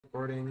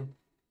recording.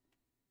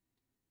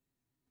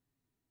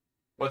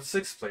 What's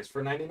sixth place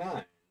for 99?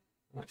 I'm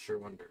not sure.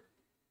 Wonder.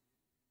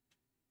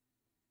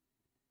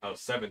 Oh,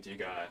 seventh you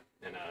got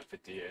in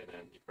 58, and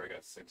then you probably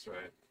got 6 right.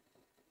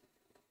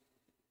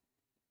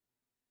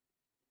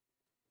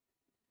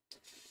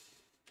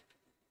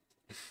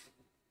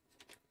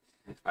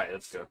 All right,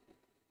 let's go.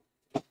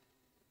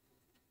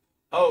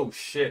 Oh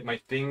shit,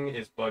 my thing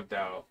is bugged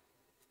out.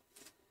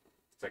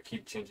 So I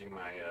keep changing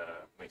my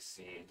my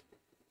scene.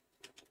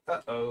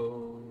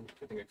 Uh-oh.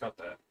 I think I caught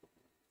that.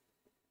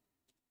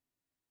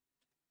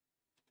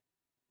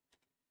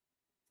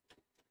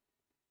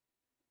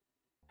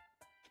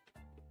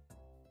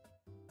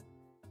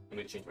 Let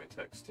me change my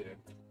text too.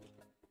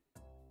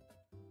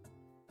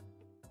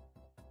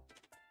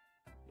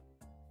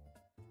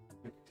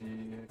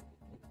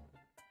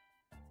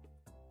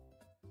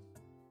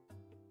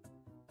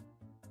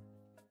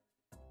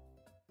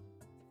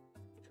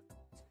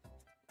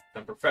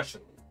 I'm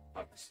professional,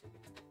 obviously.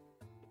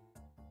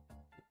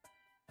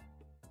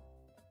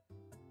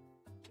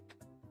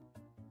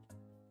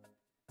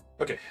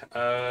 Okay,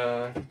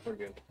 we're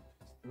good.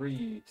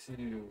 3,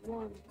 2,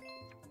 1.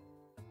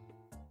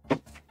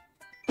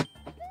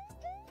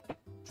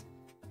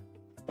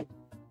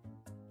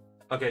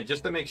 Okay,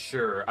 just to make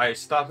sure, I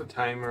stop the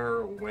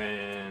timer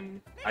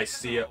when I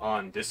see it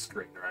on this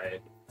screen,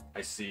 right?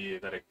 I see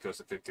that it goes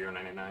to 50 or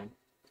 99.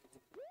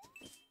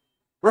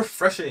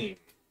 Refreshing!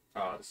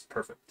 Oh, this is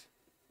perfect.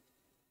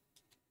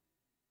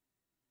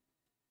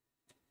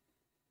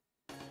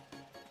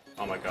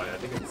 Oh my god, I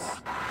think it's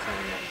telling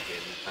me I'm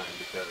gaming time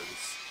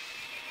because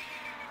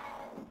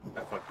I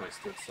fucked my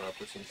splits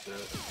up or some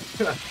shit.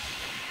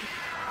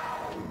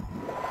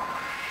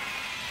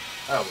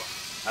 Oh well,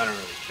 I don't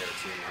really care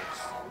too much.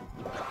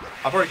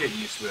 I'll probably get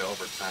used to it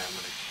over time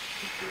when I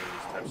keep doing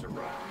these types of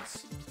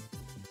runs.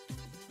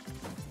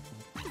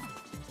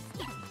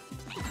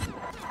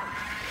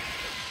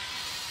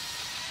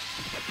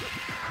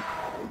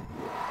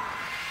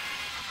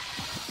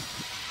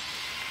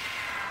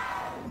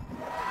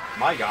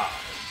 My god.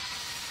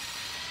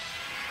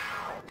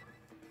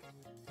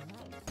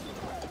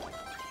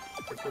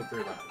 Let's go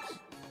 3 times.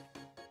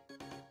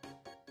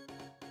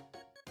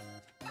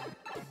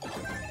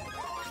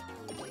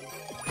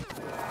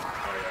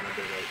 Oh yeah, my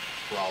big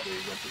probably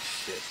went to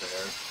shit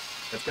there.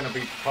 It's gonna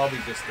be probably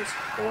just this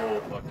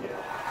whole bucket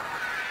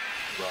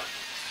run.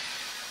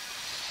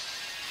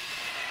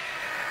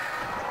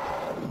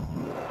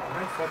 I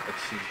fuck a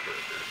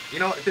cheeseburger. You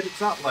know, if it's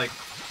not like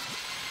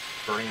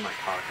burning my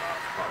cock off,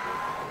 probably.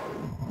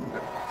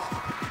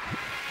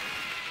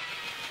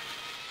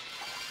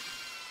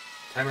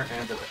 Timer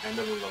ends at the end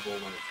of the level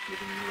when it's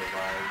giving you the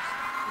lives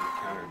and the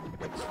counter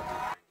begins from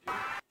behind you.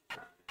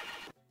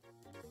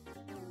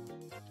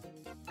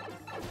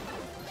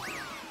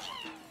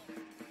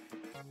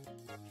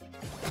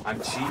 I'm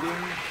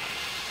cheating?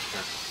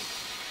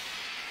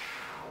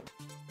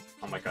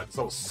 Oh my god, this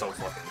level's so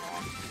fucking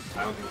long.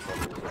 I don't think this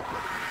level will work. I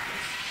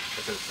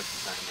said it's just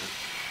a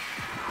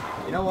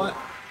timer. You know what?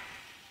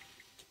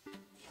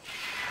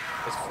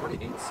 It's 48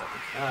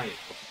 seconds. Ah, yeah.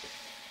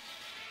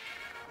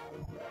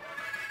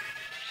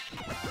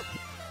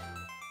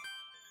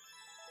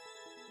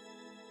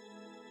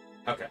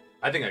 Okay,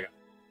 I think I got it.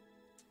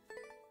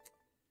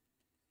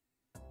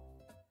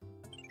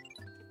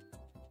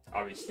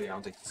 Obviously, I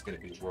don't think it's going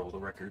to be world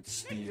record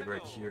speed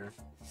right here.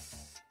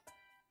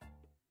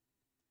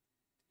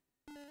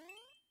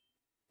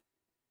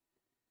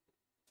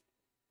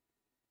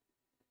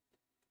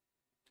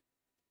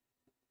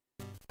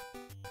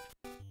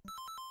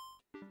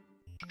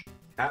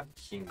 Cap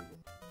Kingdom.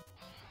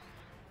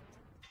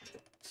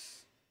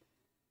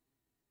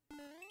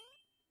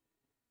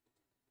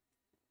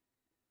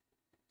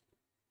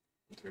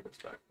 Three bits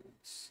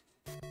backwards.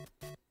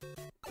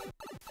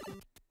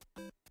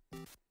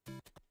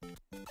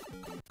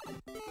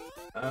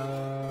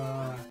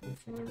 I'm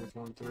familiar with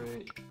 1,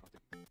 3.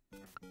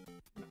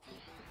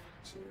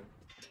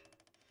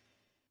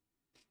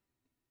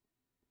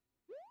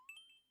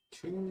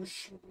 2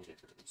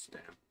 shoulders.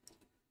 Damn.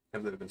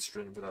 I've never been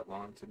streaming for that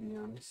long, to be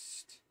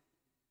honest.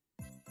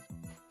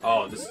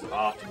 Oh, this is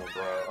optimal,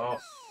 bro. Oh,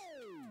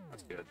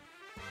 that's good.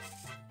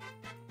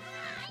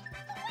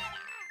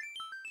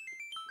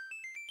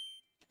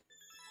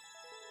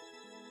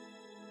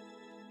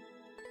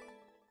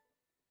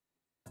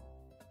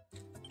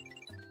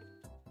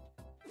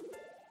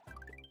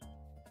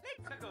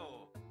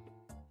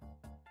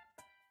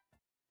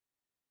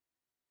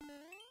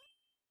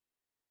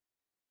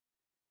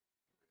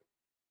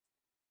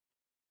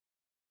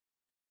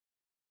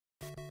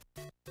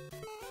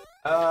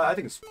 I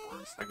think it's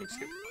worse. I can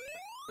skip it.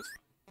 That's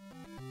fine.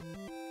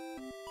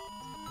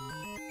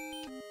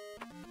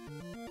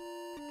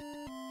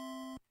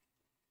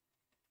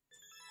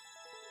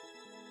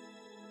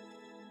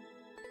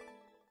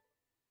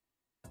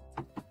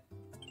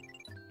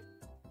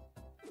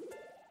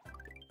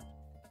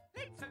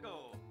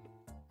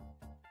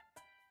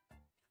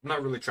 I'm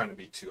not really trying to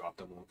be too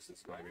optimal because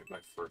it's going to be my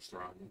first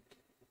run.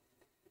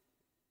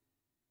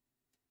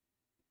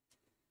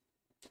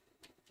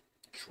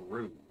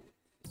 True.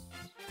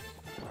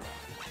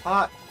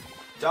 Hot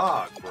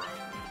dog, bro.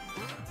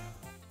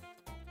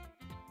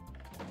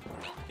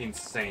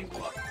 Insane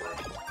luck, bro.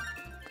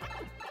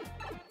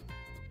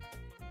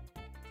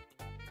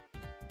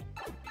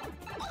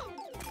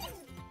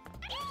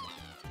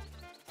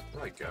 Where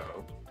do I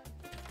go?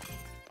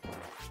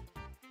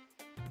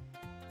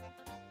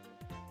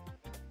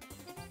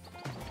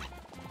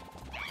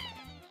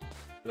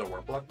 Is there a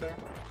warp block there?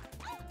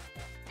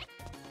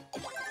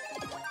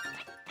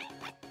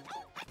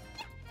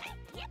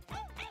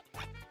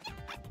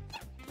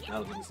 I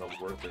don't think it's not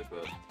worth it,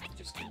 but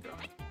just keep going.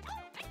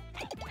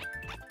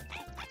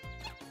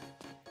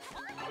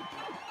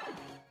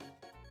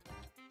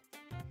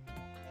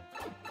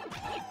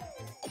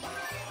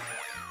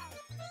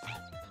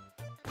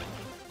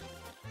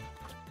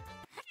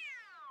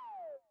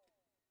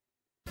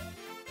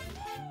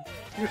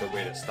 Here's a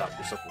way to stop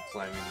yourself from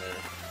climbing there.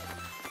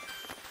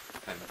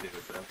 And did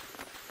it though.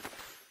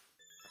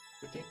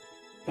 15?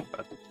 Not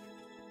bad.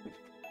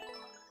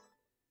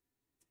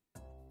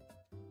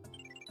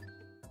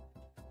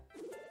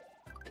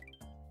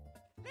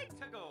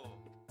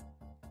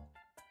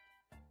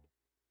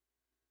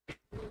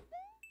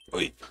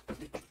 Wait.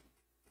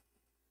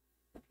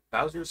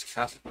 Bowser's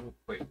Castle.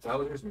 Wait,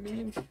 Bowser's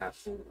Minion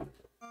Castle.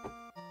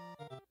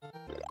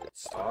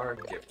 Star,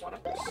 get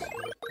 1-ups.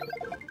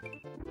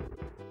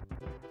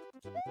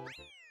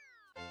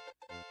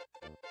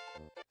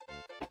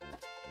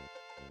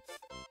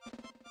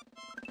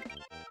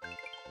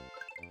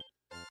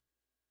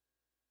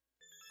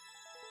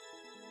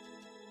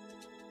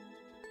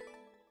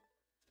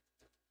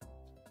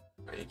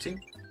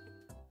 Eighteen.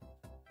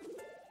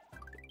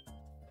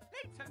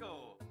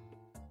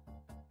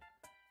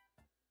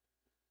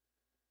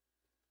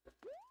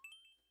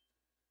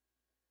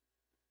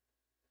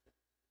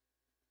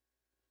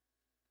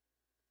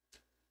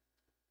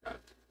 I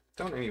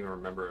don't even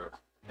remember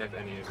if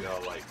any of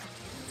y'all like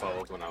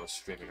followed when I was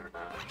streaming or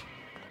not.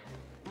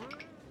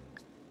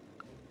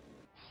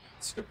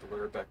 Skip the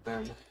word back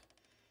then.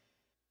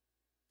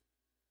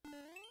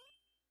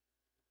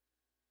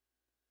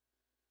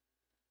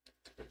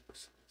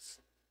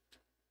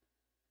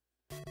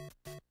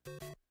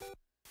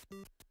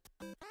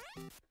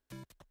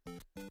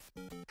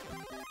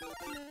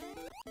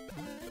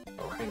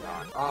 Oh, hang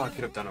on. Oh, I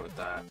could have done it with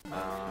that.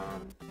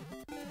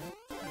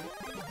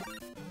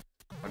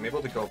 I'm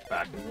able to go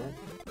back in there.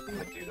 I'm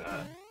gonna do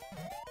that.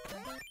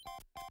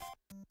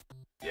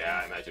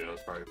 Yeah, I imagine it was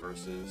probably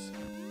versus.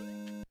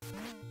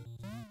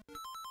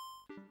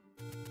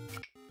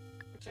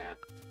 I can't.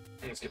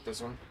 I can skip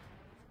this one.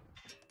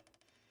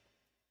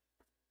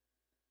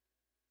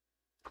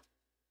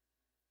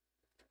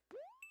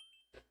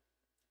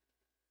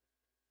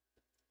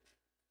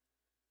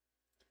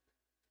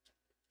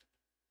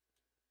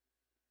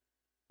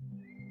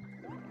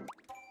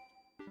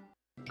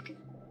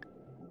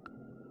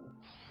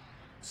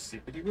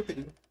 Sippity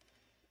whippity.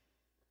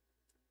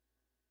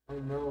 Oh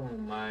no,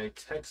 my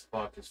text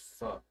block is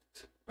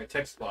fucked. My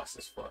text box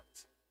is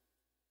fucked.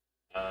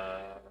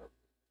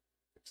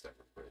 Fix that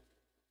real quick.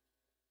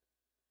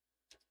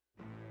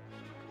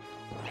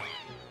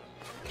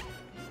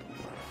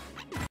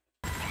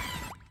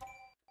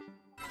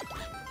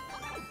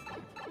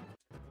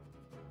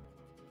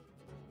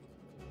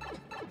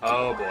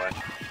 Oh boy.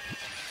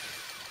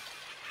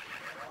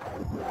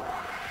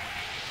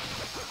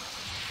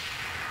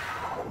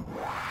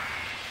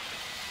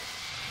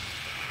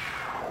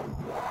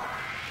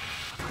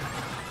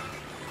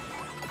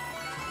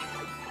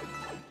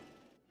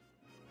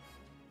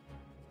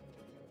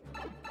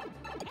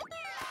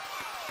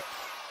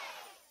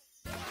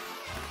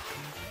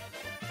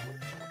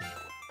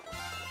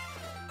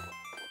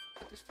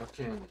 These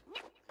fucking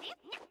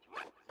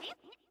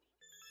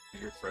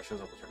weird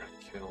freshes up which are gonna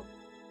kill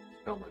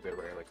my bit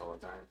rare like all the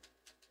time.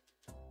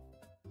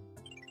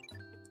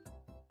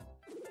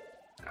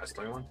 That's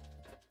 21.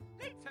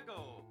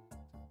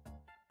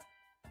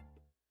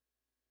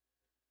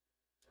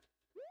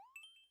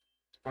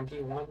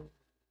 21? A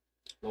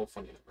little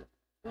funny number.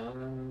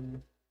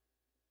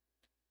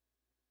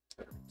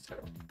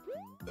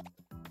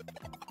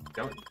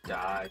 Don't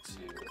die to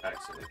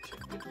accident kick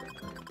it.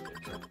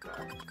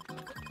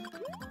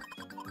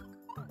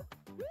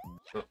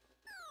 Oh,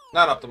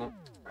 not optimal.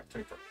 Alright,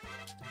 24.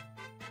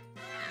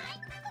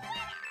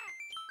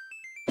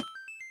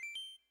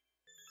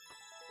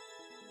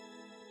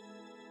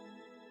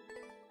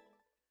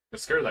 I'm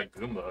scared of that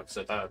Goomba because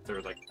I thought there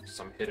was like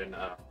some hidden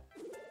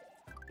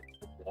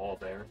wall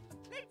there.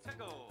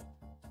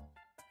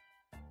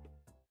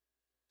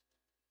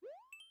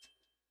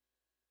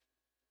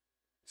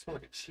 Smell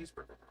like a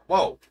cheeseburger.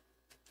 Whoa!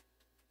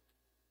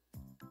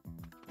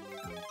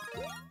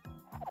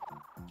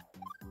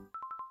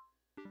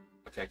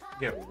 Okay, I can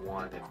get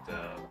one if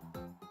the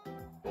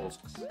bowl's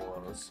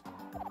close.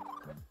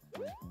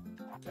 Okay,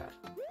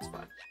 that's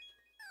fine.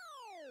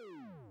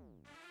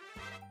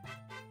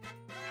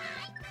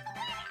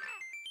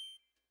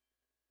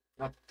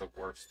 Not the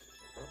worst.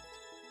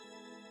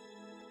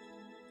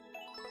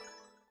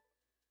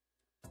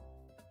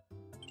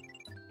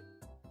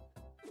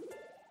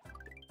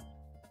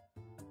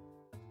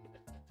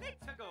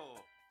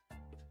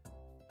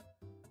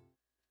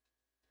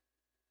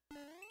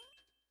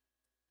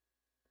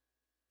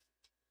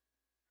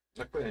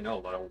 Luckily, I know a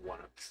lot of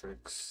one-up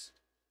tricks.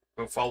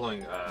 I'm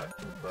following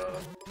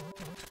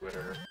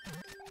Twitter.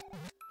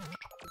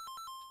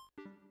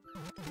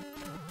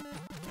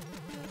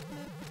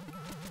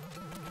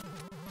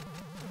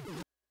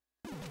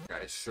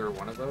 Guys, sure,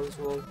 one of those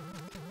will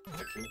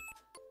pick you.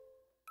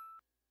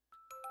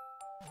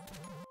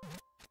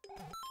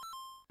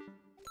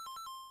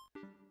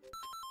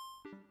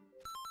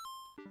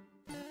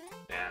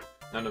 Damn,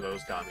 none of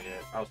those got me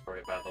yet. I was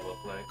probably a bad level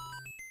play.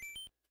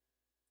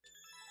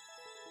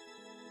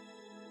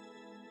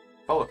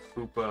 Follow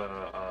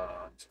Hoopa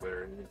on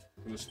Twitter.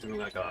 He was doing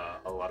like a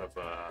lot of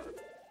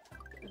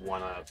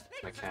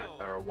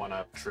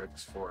one-up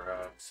tricks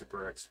for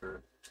Super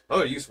Expert.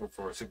 Oh, useful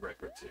for Super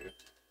Expert too,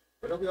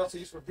 but it'll be also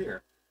useful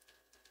here.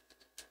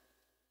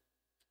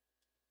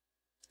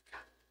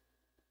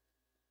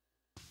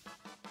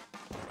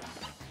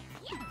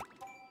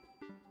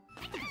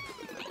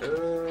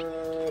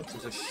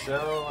 There's a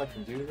shell. I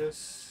can do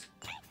this.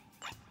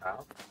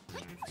 Ow.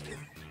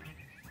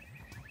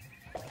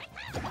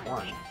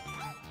 One.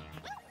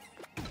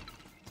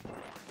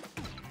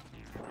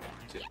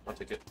 Two. I'll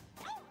take it.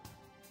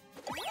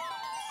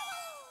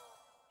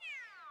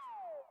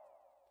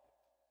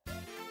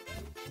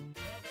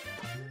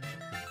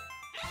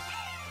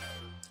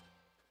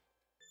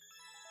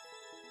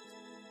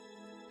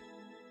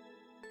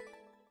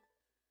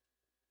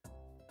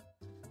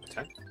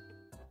 Ten.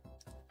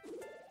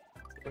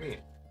 20.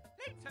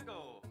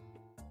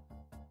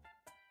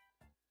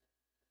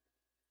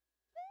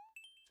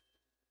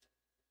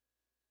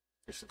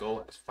 Here's the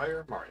goal as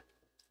Fire Mario.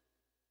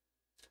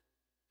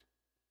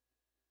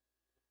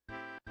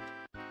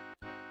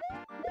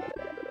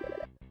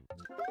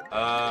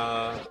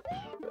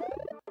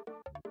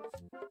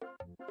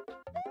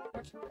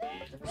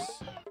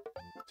 These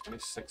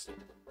 26.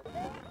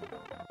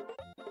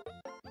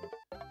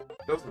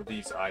 Both of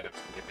these items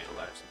can give me a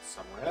life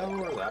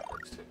somewhere. Or that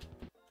works too.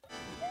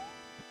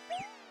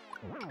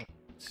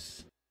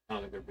 I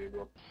don't think there'd be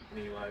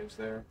any lives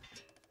there.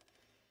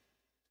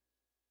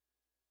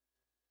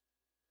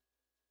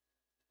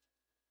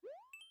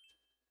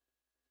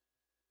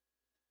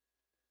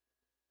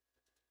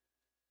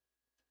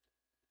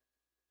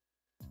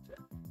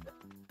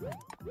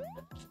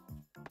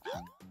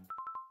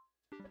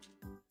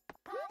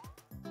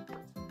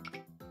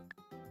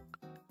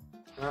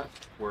 Not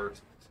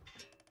worth.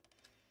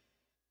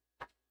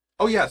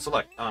 Oh yeah,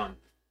 select.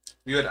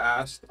 You had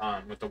asked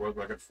with the world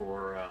record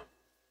for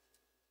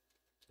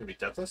to be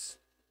deathless.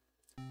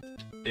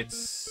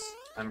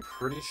 I'm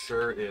pretty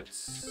sure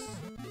it's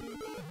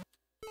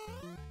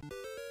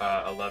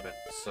 11.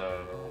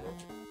 So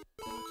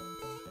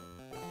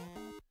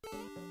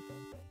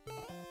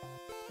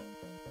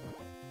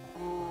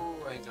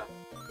hang on.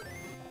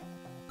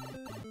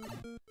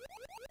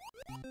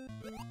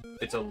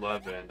 It's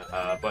 11,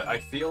 but I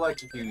feel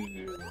like if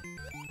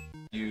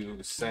you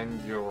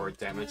send your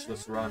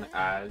damageless run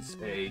as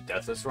a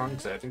deathless run,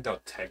 because I think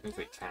that'll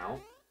technically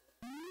count.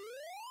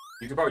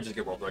 You could probably just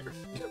get world record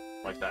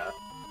like that.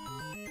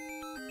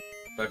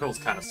 That feels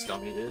kind of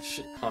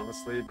scummy-ish,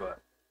 honestly, but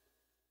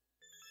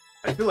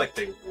I feel like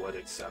they would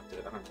accept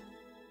it. I don't know.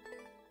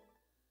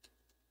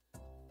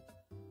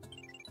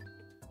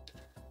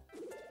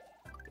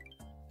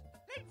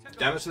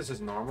 Damageless is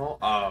normal?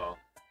 Oh.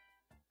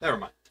 Never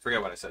mind.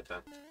 Forget what I said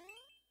then.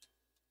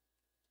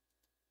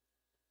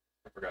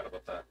 I forgot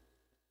about that.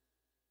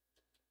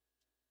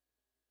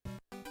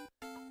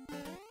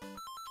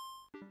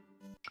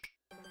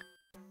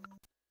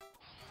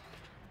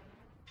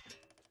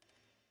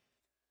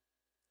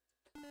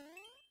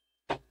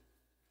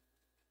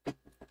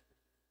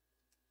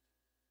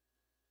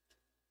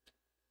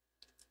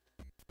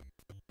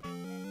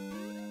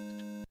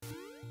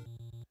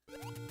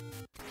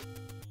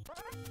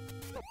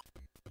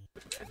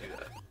 Can't do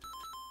that.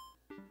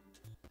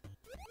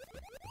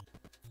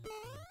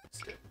 Let's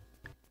do it.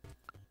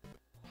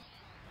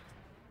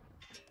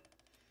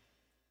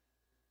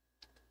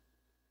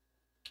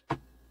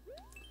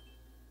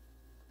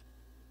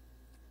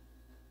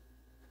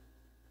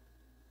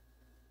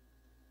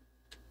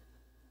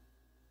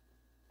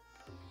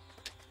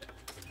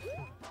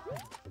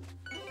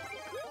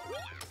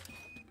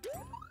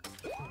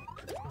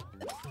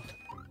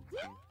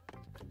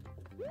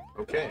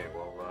 Okay,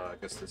 well, I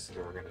guess this is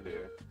what we're gonna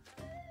do.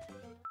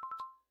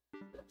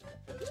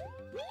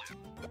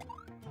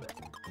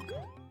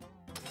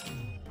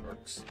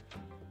 Works.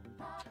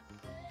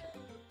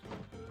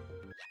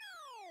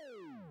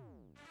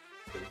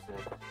 I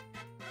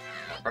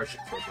probably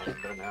should close my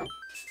window now.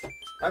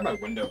 I have my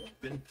window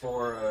open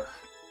for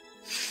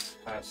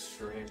past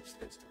streams.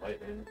 It's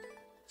lightning.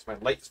 It's my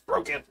light is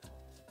broken.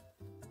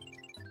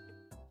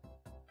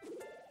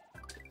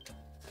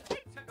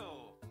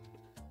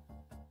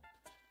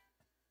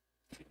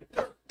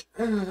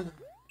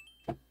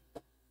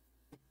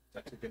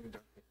 That took getting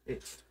dark.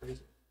 It's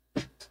crazy.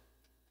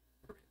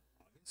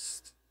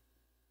 August.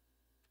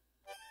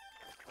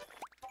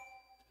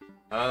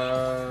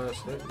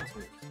 So that means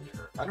we're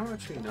here. I don't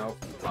actually know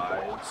if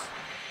lives.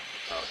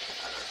 Oh, it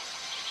doesn't matter.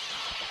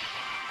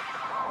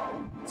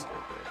 Let's go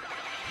there.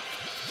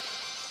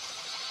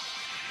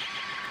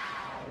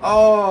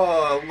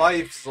 Oh,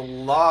 life's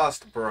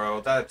lost,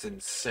 bro. That's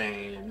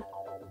insane.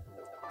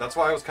 That's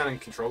why I was kind of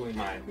controlling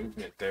my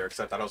movement there, because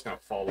I thought I was going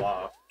to fall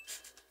off.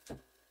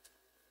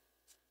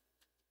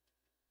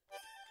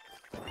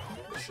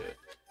 Oh, shit.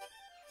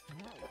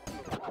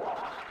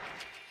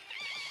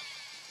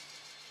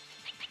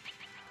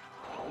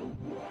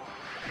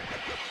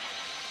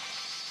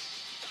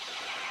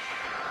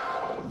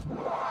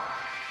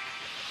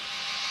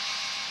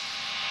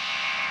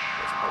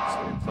 That's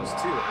probably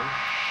 +2 then.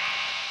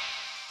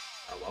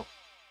 Oh well.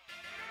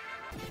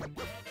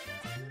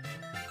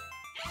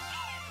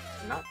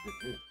 Not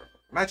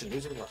imagine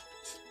losing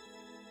left.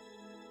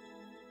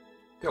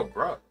 Yo,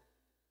 bro.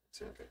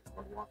 See, okay,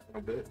 I'm walking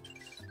a bit.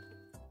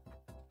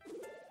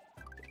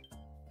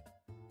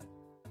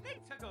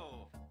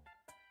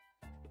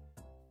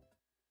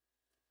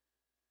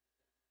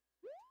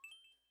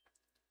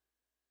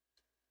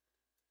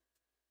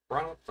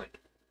 Ronald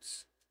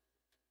Plains.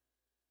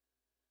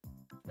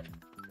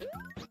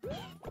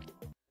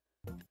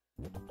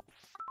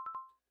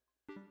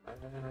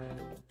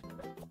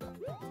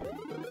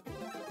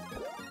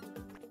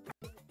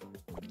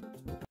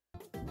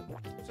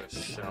 There's a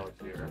shell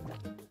here.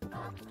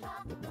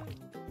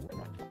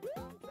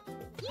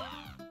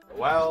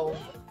 Well,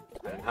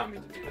 I did not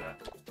mean to do that.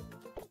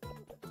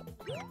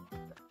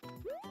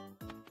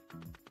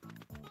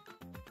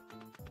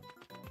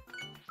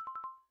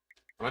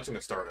 I'm actually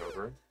gonna start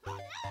over. And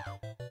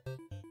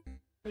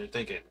you're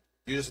thinking,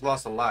 you just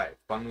lost a life,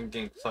 but I'm gonna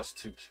gain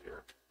 +2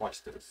 here.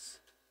 Watch this.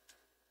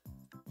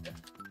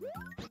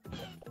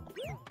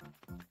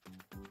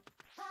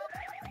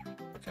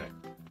 Okay.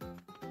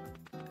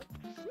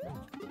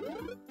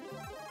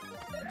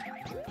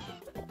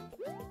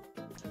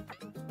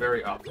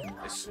 Very up,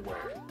 I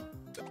swear.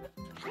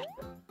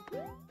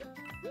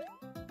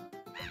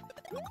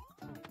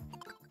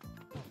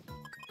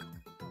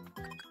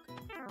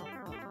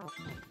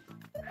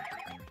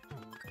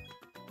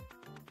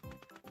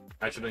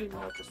 I actually don't even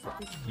know if this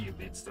fucking key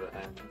leads to the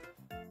end.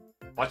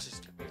 Watch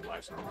this keep me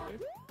lives normally.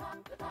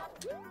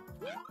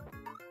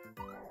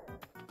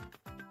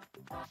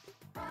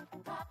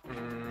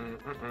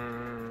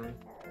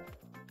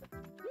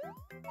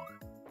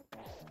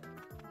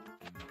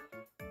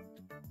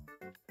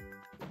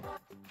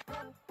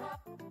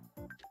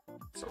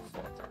 So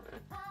fucked, aren't they?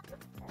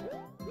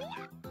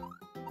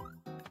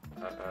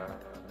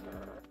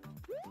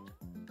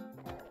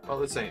 Well,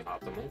 this ain't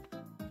optimal.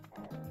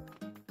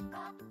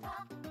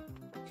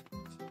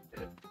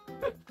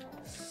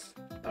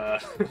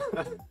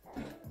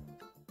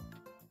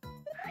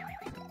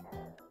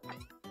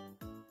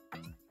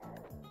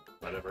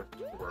 Whatever,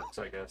 it works,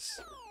 I guess.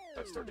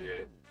 That's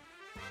 38.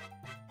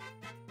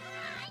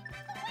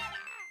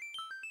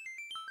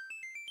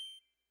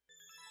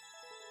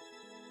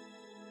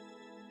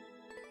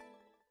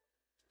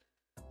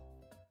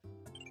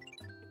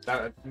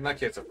 In that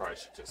case, I probably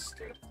should just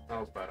skip. That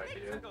was a bad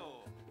idea.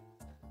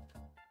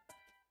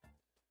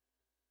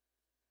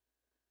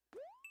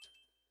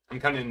 I'm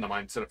kind of in the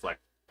mindset of like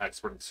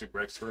expert and super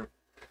expert,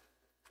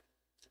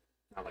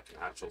 not like an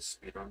actual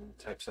speedrun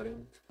type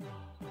setting.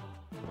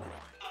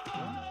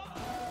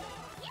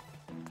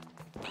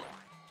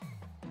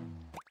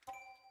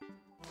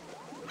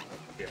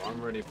 Okay,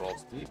 I'm ready.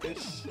 Balls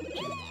deep-ish.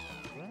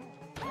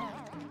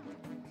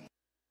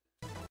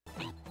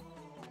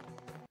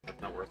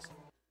 That works.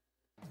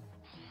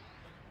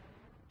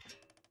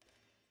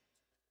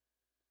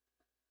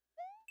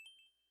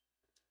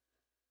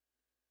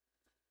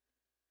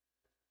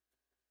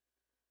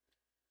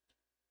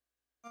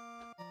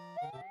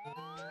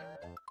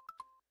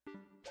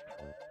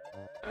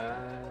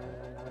 Uh,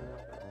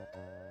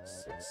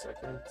 6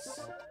 seconds.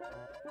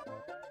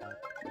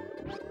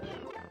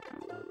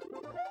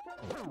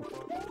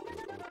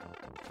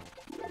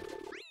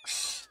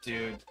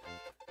 Dude.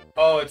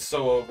 Oh, it's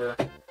so over.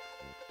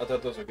 I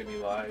thought those would give me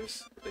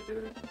lives, but they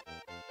didn't.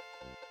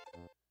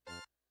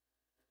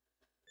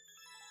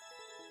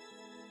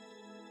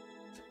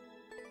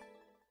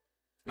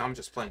 Now I'm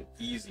just playing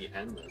easy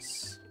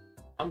endless.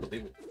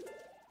 Unbelievable.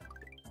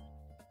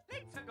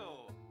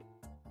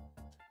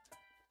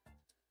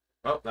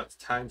 Well, that's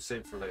time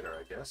saved for later,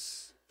 I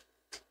guess.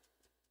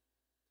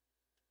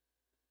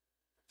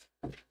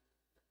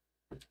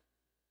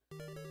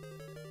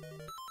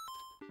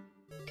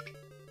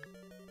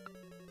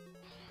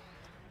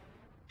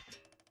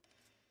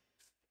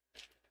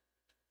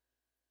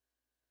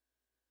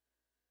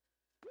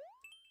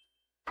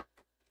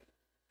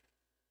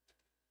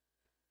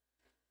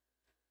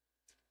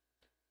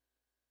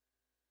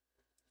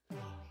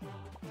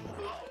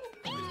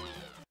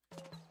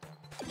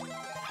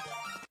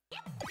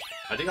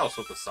 I think I was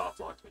supposed to soft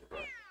lock me,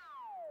 but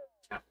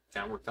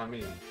can't work on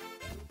me.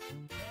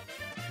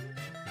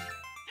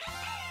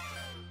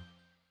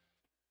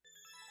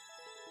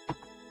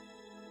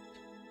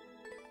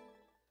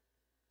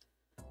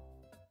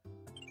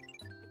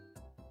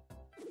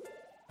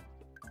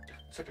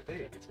 Second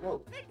page.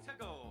 Whoa.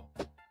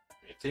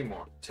 18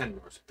 more. 10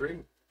 more. So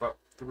about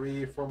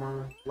 3 or 4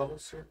 more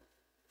levels here.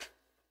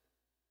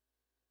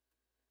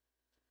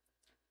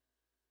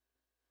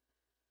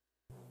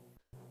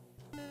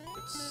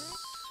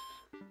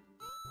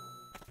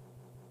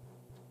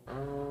 I don't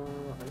know.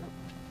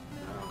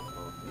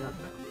 Yeah, no.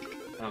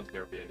 I don't think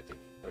there would be anything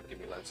that would give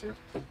me lives here.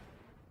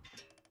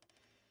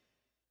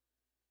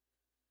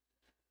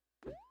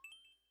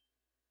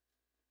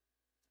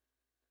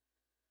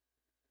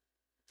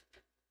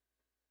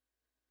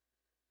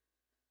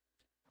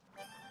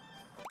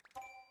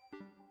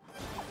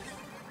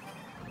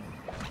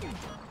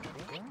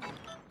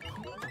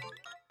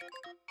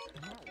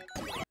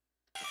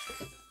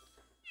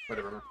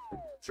 Whatever, man.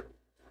 Sure.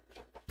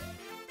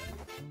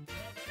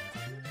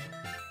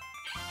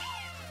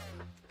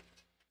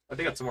 I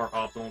think that's more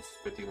optimal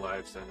 50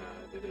 lives than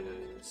it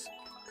is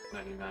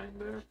 99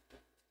 there.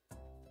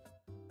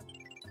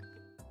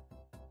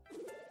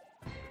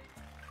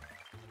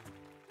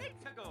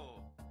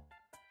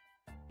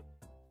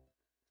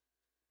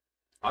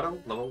 Auto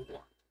level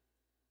 1.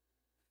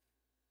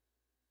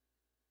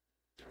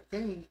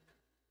 Okay.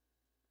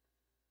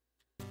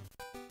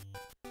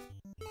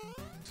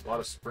 It's a lot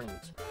of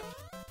springs, man.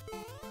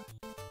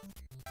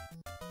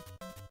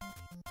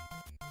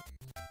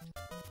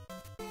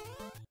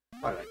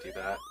 Why did I do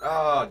that?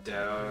 Oh,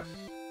 duh.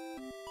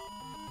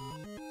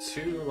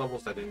 2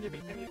 levels that didn't give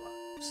me any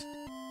lives.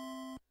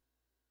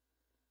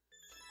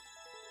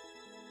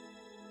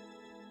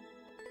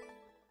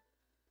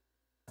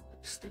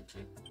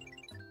 Stinky.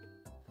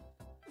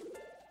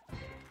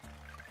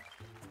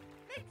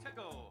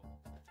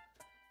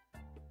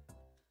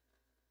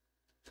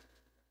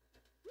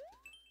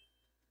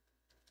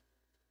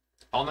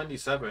 All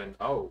 97.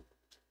 Oh,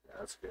 yeah,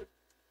 that's good.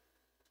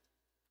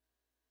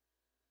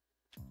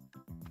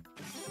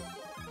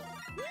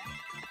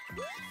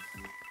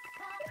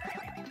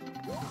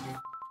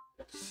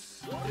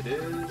 It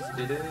is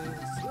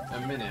a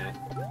minute.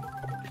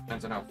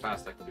 Depends on how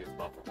fast I can do the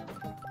level.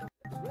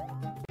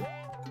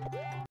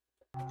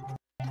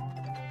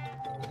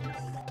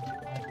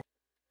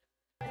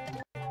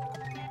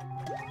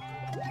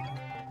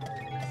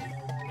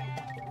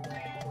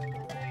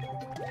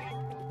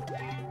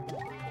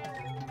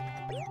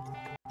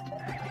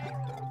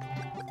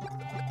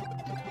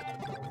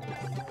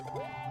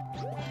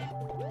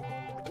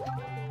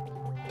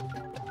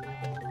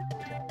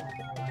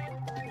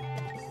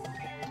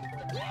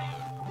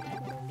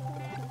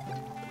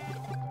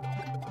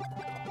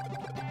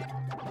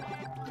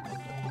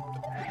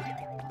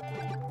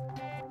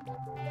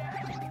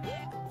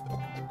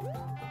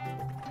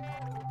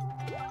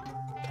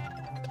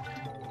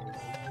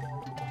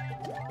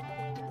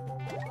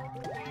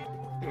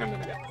 I think I'm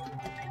gonna get it.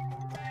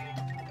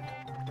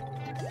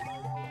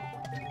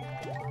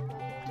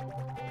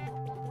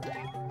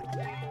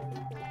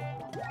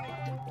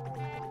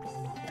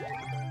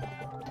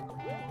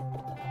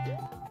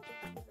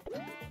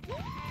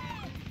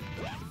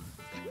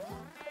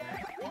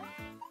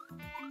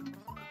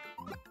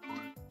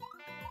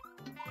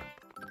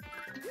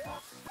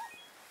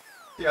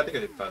 Yeah, I think I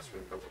did faster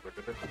than double quick.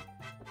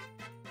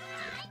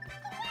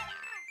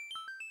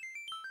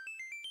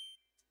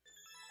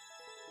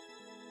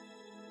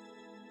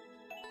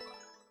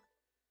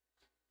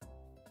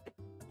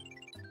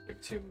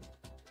 Big 2. I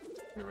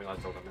didn't realize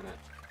it was a minute.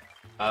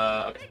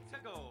 Okay.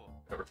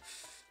 Whatever.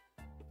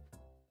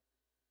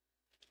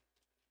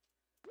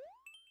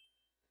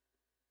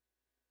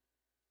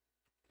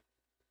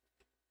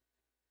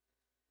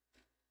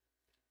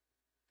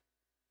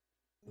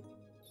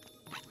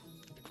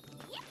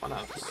 One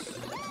up. Is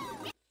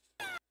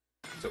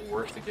it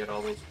worth to get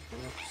all those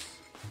points?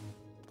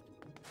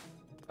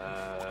 No.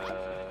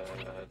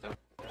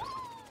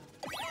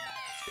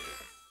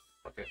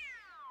 Okay.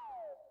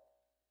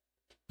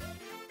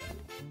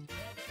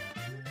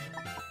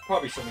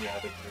 Probably something I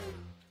have to do.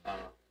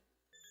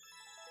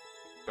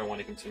 If I want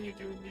to continue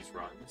doing these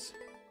runs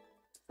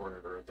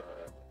for the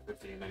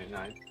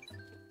 1599.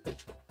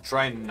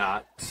 Try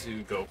not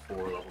to go for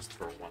levels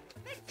for one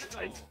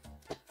night.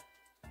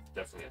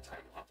 Definitely a time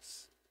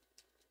lapse.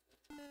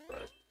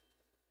 But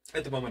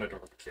at the moment, I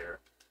don't really care.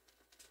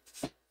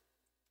 So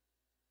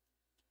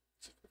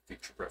for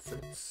future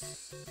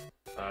reference.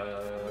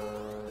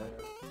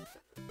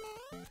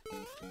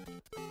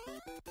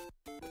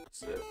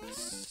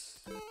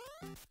 Six.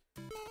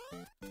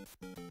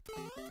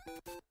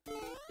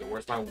 Okay,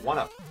 where's my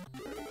 1-up?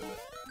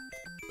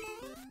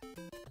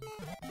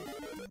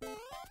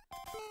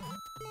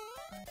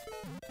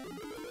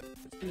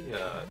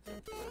 Yeah.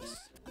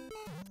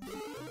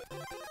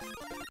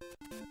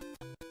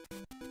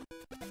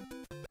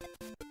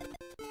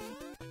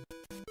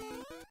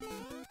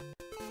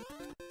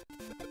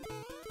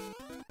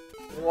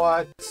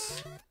 What?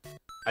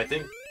 I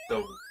think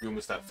the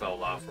Goombas that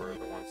fell off were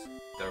the ones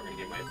that were gonna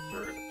get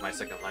my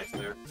second life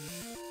there.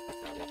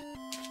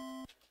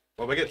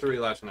 Well, we get 3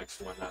 lives next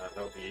one.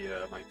 That'll be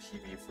my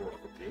PB for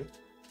OP.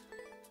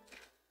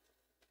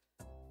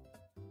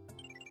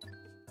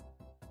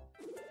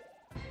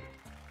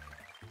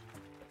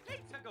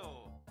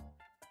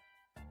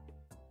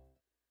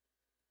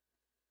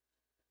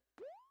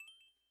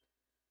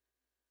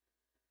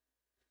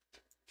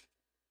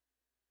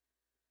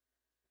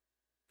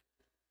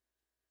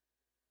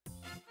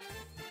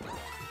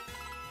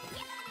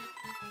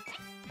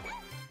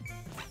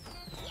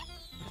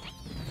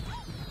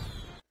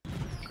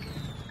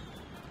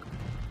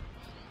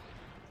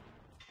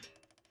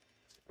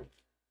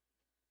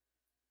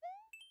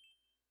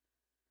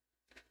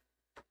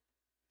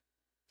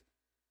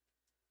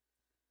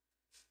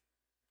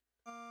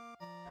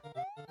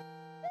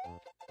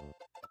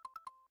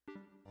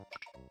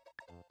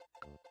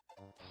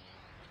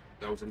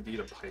 That was indeed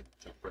a pipe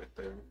jump right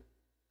there.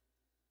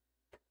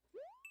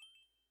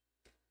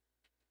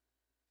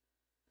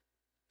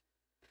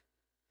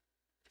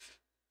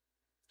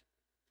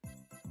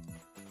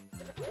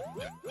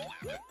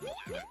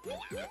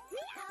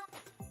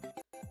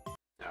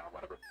 Yeah,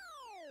 whatever.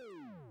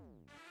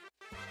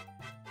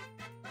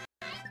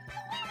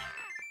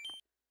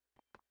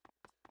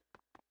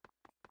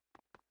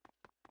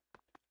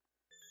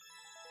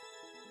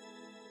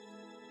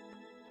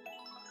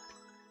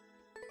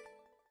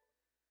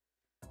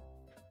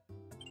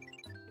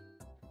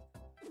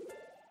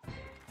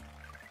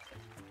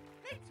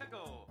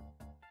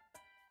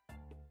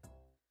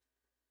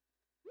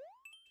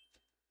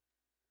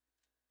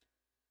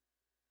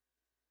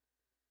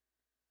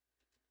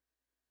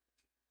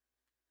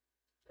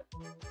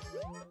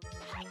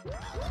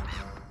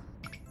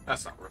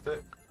 That's not worth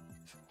it.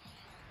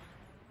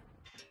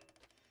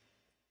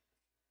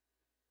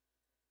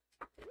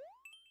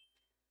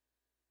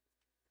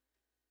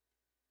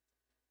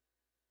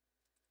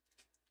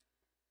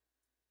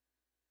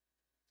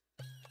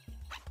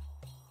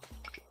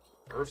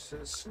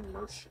 Versus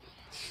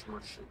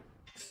Smurshing.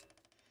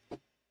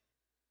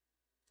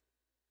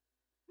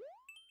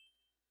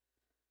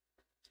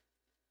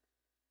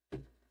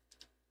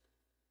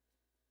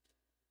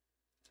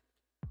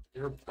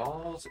 Your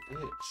balls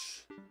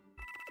itch.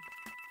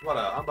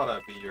 I'm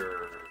about to be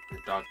your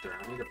doctor.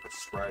 I need to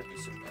prescribe you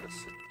some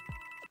medicine.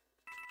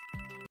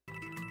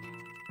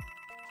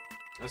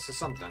 This is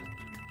something.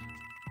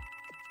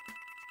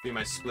 Be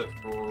my split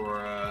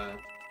for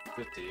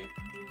 50.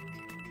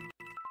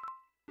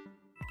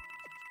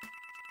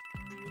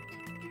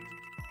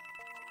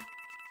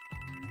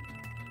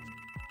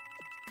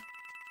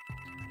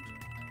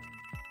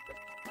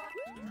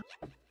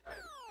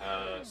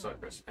 So I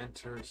press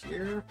enter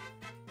here.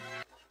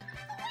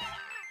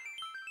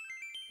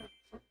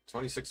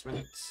 26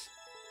 minutes.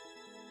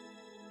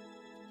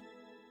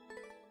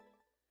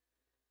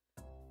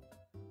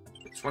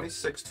 The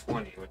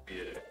 26:20 would be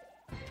it.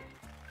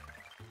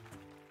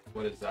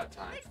 What is that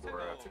time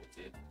for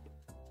 50?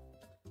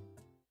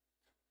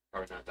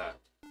 Probably not that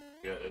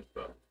good,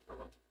 but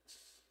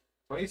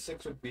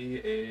 26 would be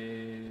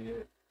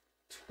a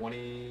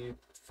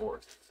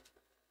 24th.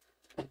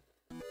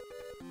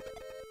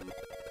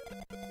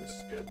 This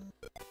is good.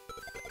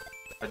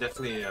 I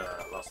definitely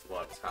lost a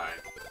lot of time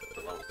with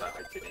the levels that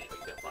I didn't even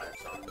get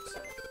lives on.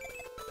 So.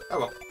 Oh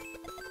well.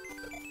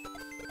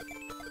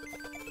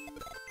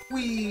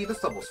 Whee!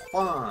 This level's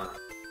fun!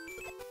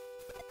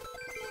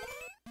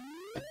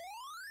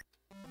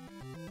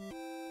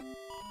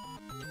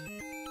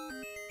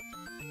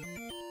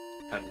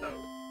 Hello.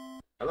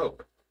 Hello.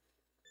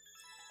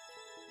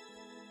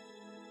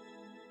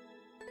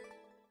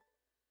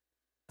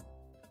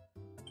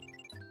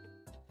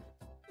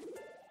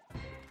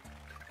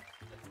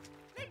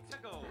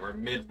 We're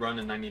mid-run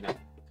in 99.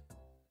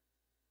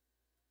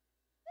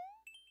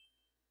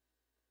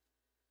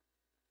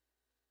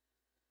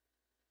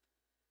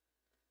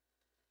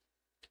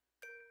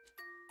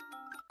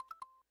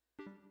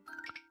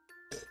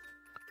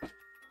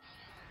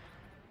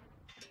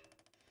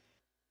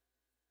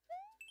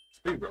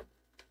 Speed run.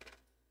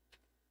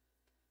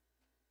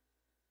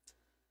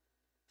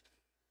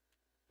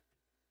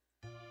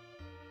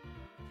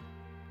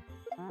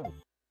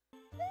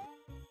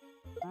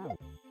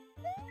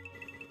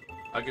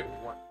 I get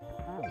one.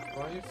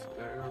 Twice?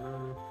 I don't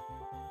know.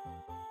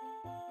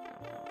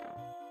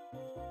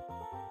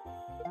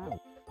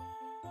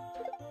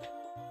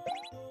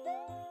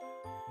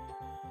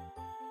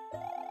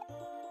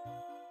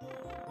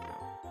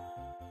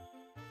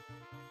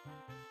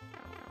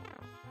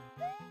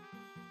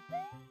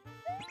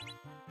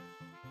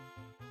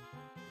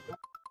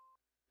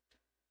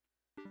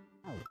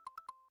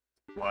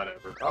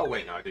 Whatever. Oh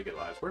wait, no, I did get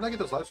lives. Where did I get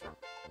those lives from?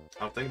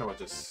 I'm thinking about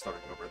just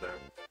starting over there.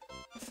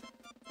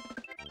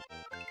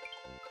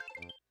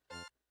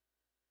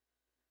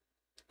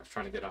 I was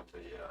trying to get on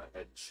the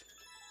edge.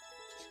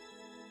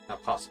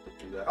 Not possible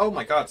to do that. Oh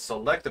my god,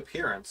 select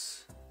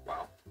appearance.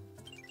 Wow.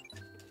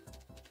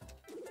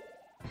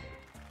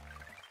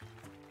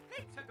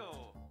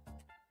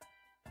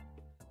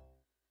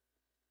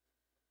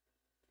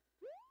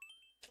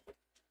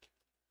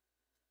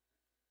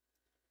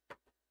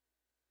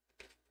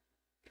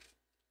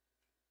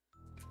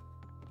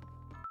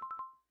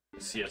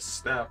 See a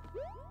step.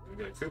 We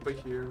got a Koopa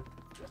here.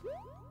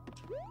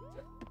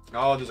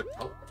 Oh, there's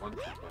one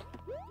Koopa.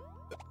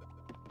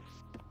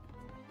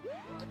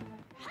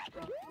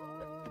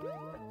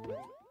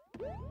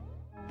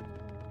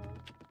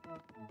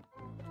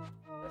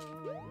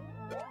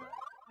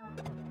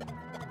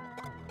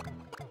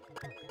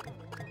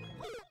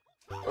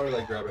 Or did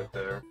I grab it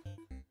there?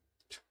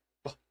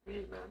 Fuck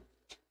me, man.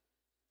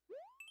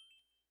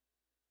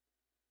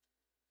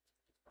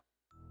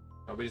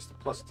 Oh, we just the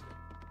 +2.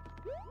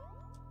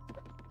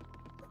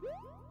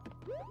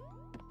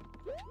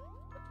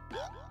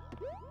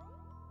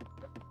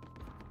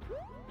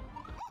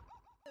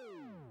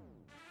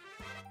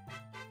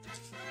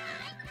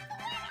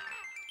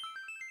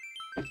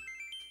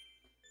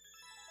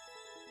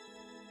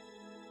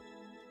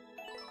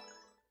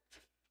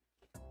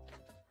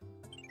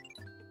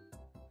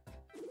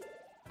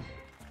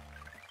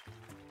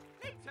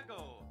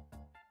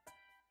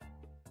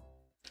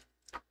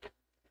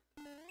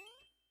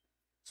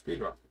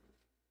 Speedrun.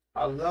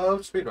 I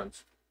love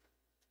speedruns.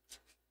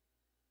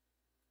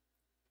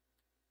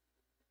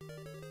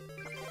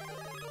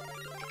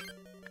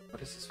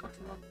 What is this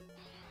fucking run?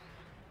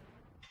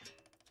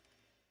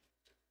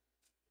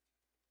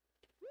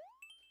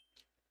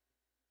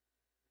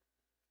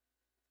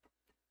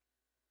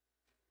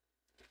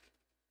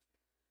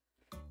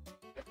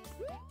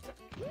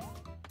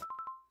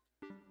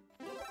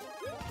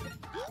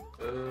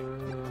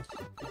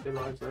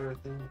 Utilize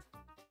everything.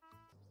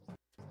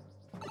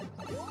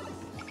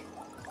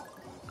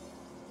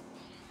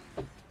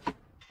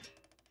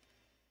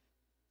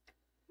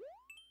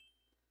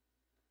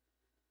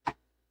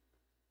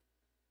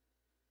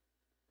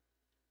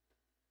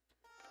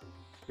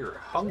 You're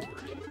hungry.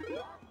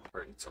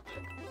 Or eat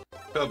something.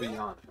 To be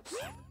honest.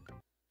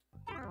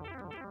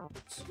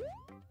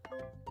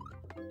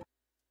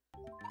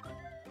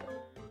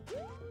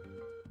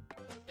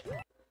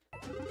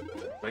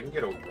 If I can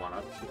get a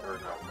 1-up here, or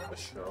no, a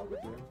shell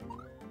with you.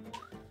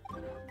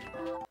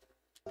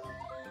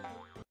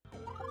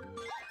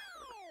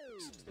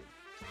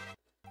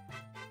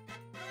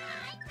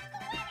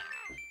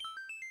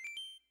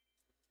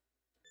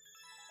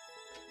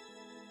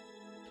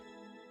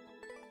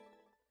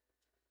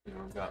 You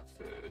don't got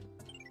food.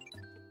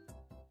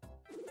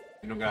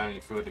 You don't got any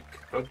food to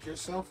cook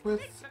yourself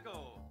with?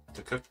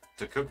 To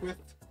cook with?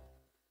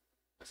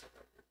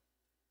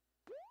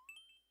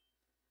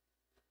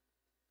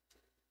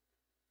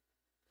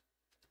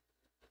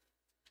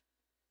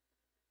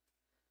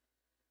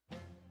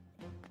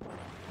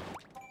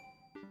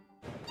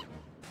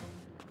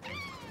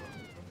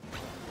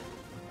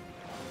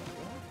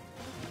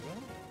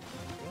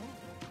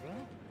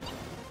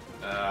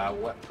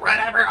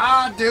 Whatever.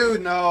 Ah,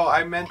 dude, no,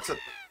 I meant to.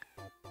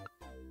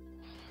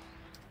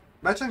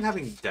 Imagine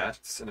having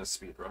deaths in a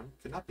speedrun.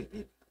 Could not be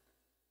me.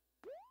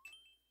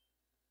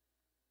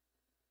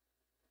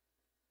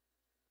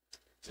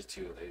 Just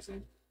too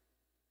lazy.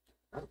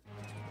 Oh,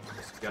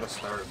 just gotta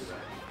start with that.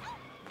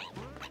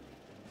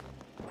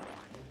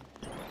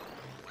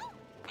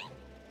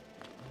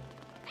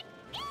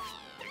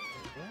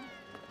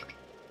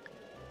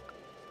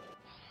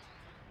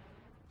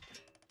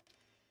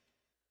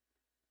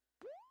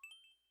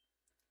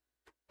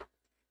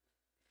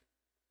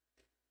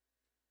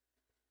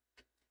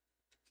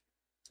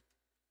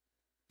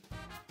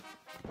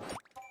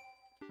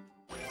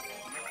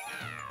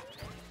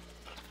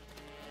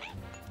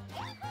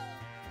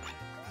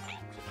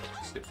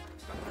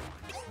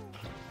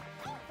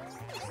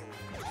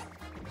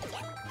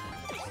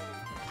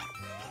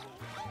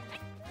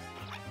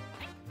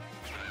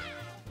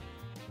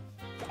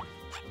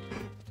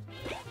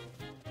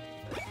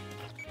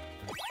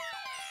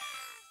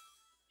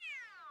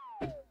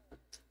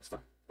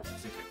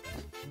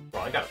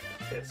 Bro, I got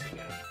pissed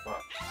again.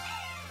 Fuck.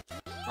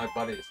 My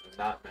body is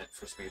not meant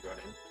for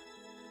speedrunning.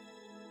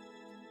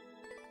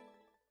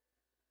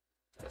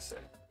 That's it.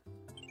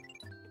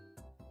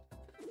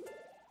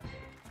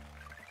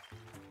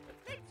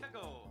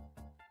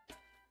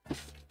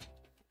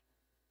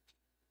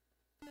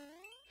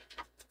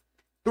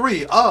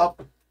 Three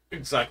up?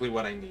 Exactly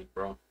what I need,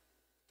 bro.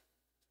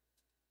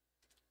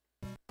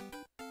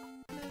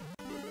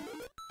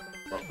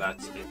 Bro,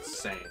 that's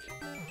insane.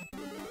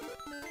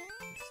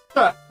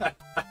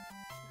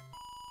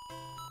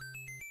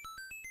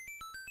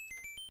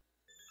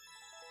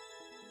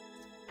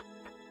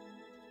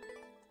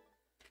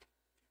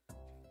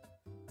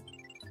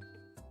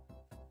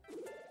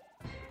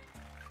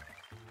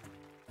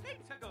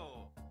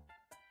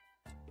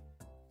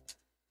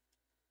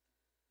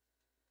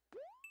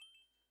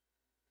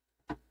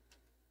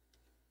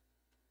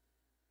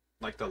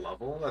 Like the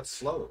level? That's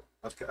slow.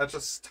 That's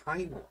just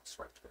time loss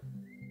right there.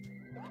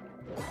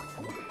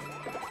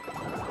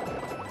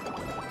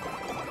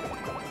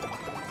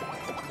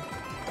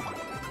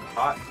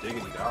 Hot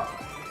diggity dog.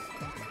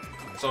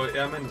 So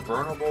I'm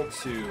invulnerable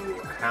to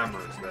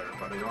hammers there,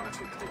 but I don't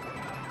actually take them.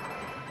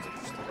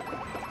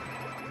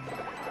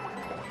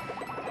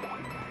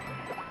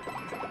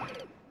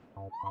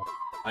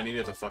 I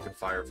needed a fucking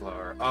fire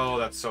flower. Oh,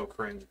 that's so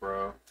cringe,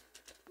 bro.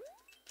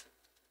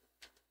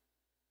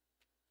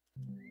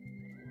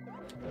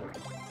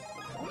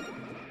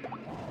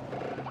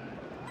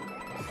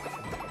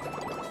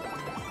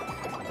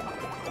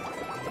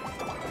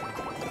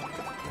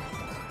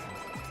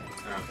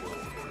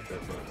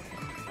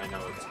 I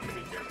know it's gonna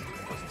be guaranteed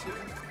 +2.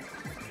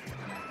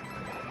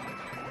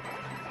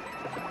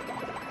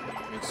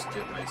 Let me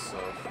skip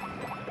myself.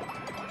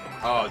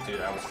 Oh,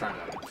 dude, I was trying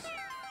to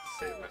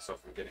save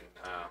myself from getting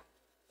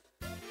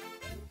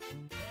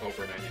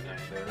over 99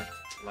 there.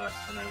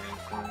 Last 99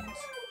 coins.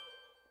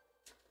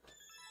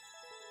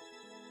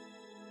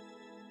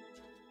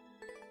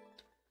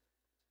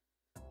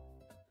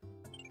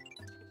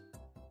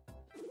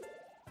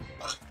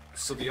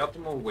 So the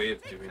optimal way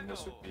of doing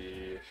this would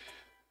be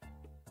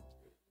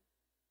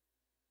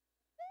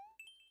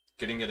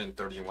getting it in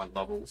 31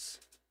 levels.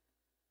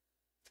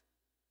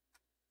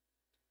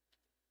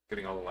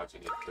 Getting all the lives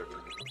you need in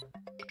 31.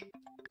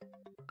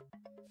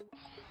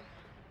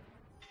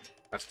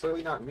 That's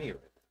clearly not me, right?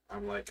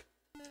 I'm like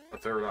a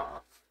third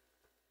off.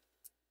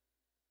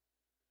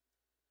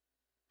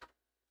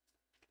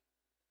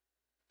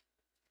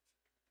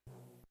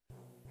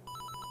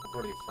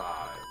 $45.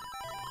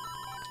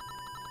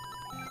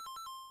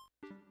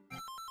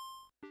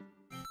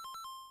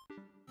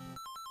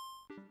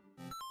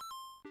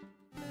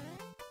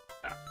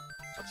 Yeah,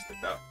 let's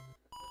take that.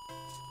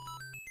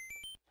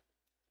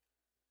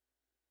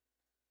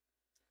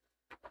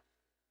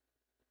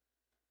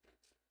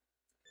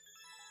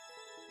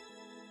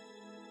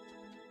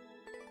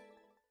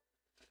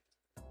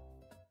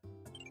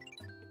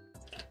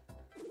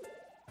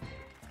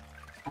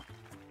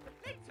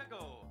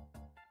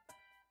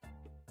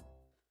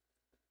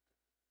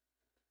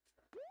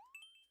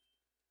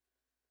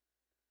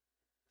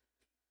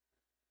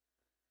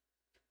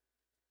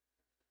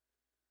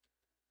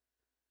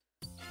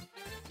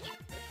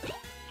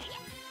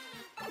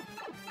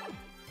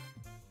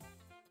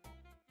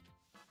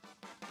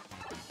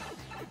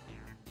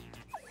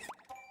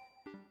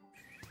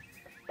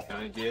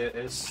 Gonna get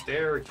a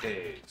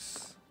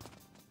staircase.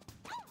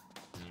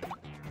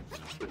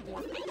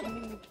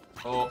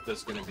 Oh,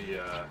 there's gonna be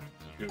a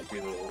goofy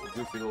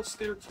little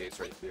staircase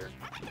right here.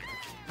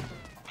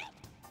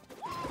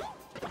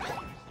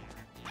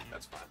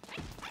 That's fine.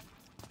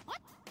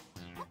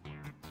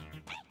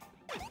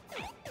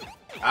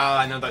 Ah,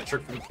 I know that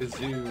trick from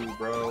Kazoo,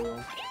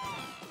 bro.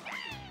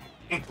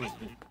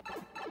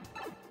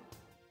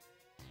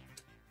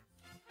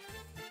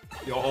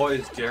 You'll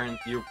always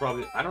guarantee. You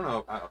probably. I don't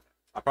know.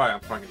 I'm probably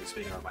gonna be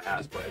speaking on my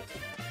ass, but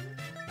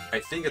I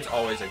think it's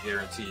always a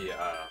guarantee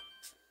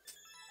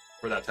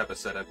for that type of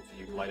setup.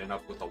 If you light it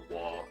up with a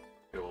wall,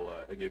 it'll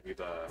give you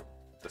the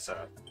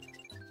setup.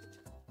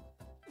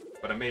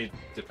 But it may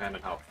depend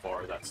on how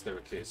far that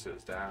staircase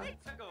is down.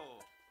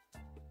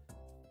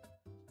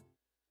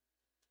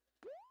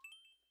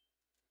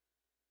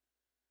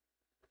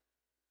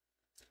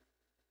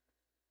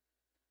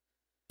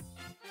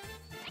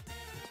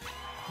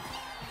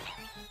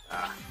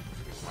 Ah.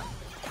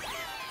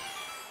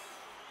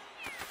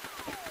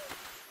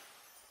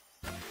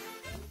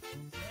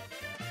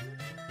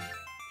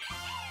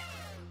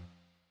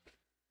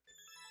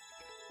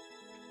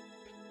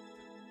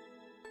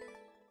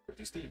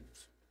 50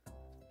 Steves.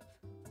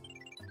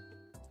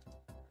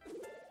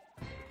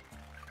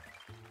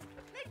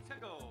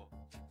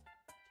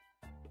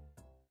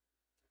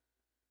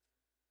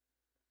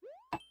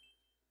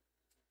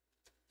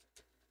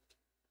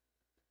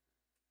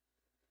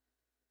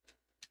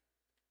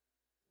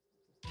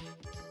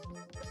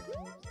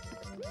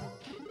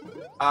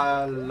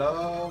 I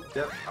love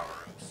death powers.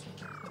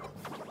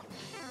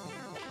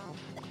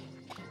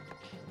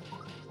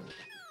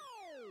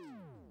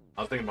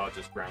 I was thinking about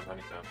just ground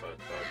hunting them, but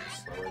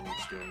I wasn't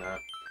just doing that.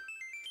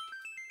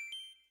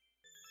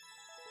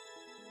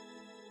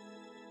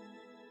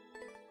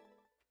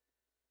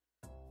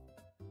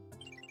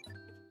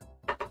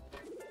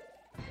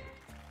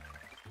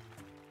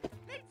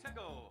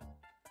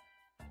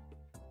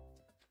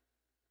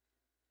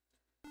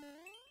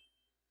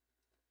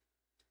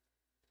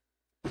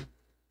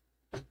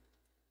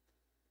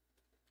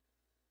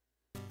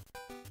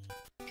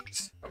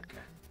 Okay.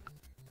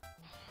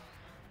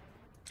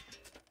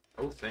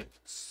 Oh,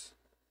 thanks.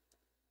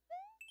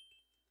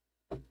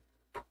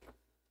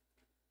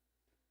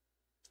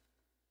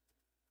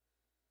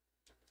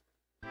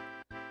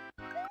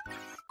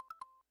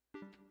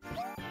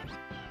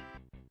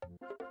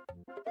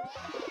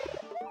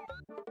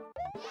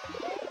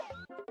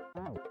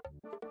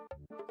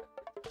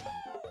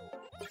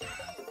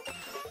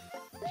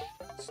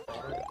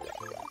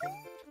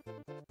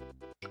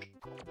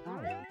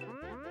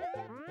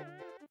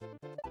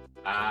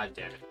 Ah,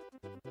 damn it.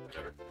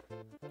 Whatever.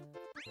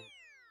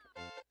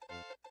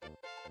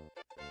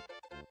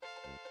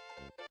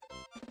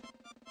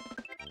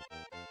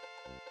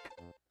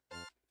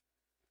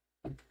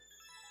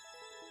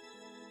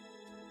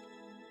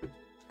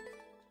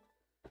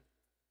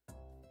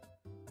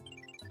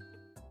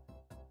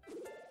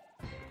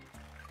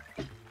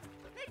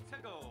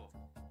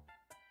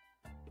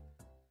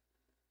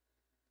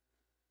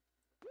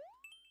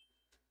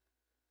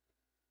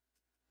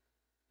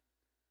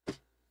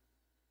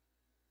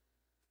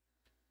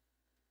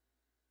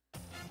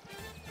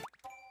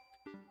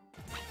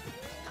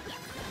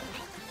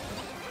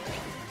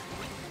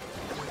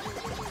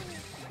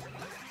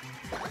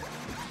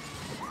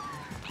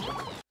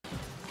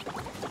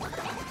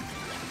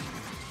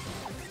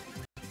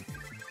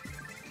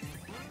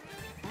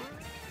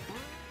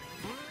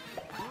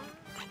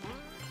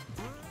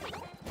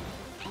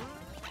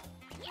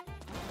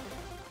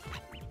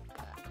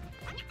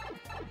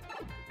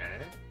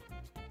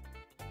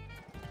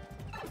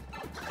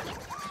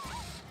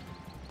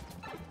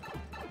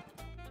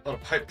 A lot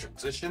of pipe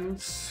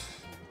transitions.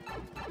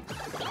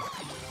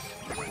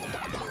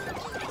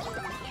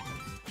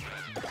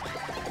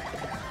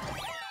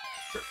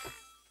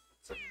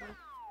 Sure.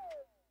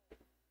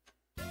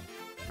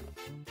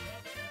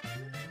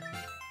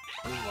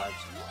 How many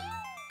lives?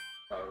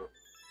 Oh,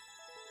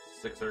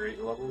 6 or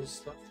 8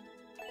 levels left.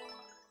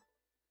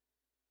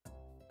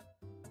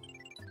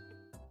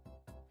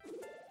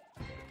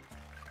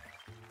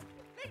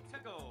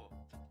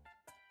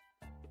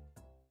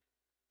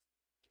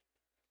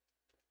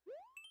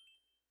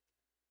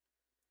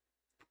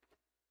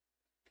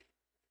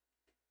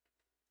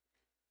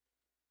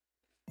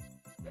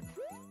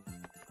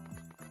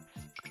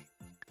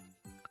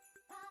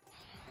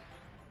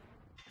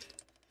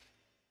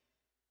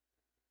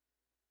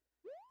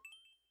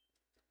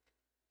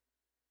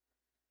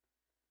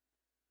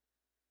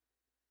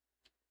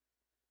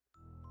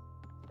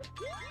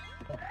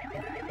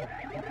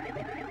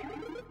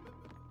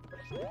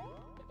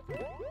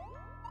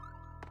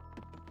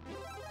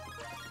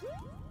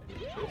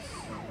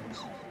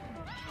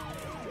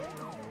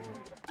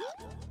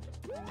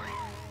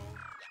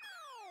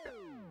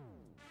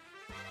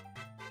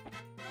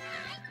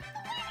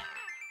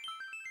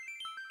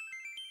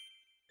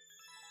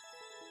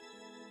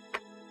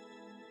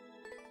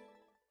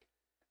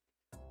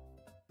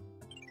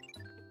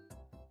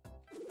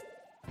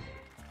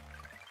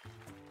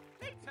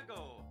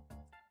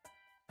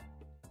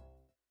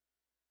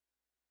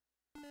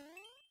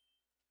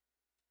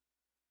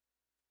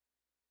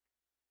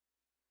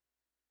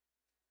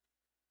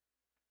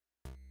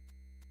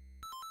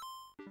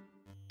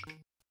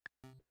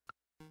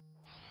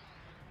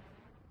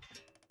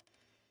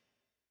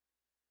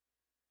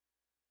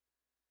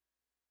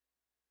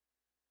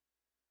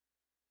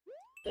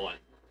 One.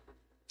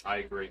 I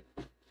agree.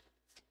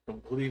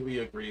 Completely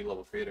agree,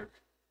 Level Fader.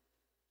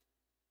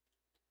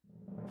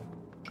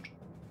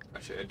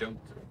 Actually, I don't.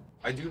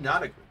 I do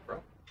not agree, bro.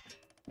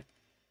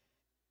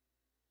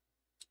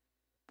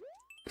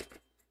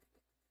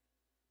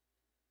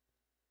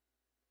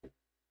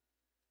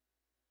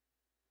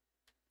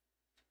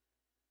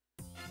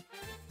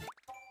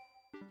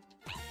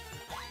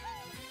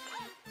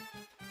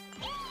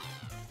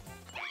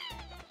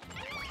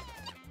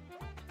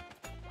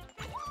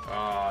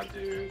 Ah,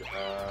 dude.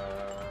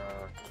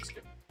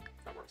 Skip.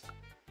 Not worth.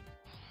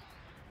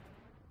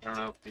 I don't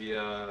know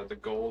if the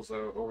goals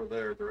over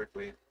there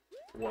directly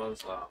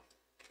was I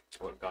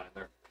would have gone in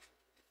there.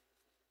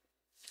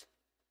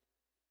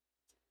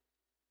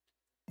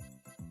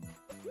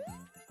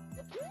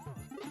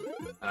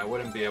 And I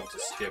wouldn't be able to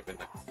skip in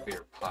the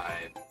clear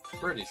pie. I'm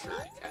pretty sure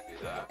you can't do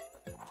that.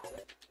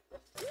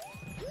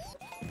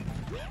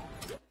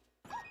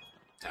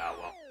 Ah,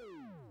 well.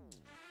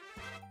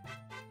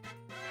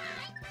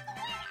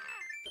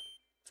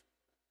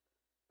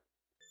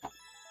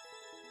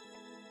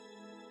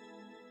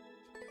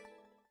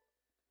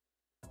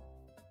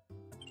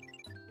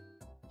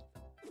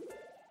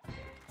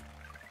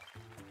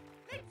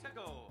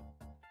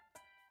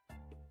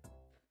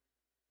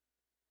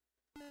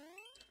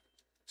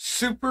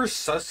 Super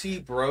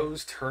Sussy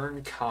Bros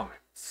turn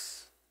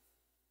comments.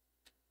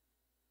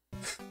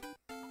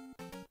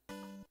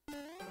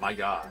 My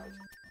God.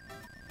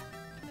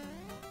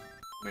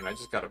 I mean, I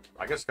just gotta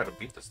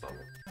beat this level.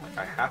 Like,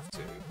 I have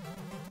to.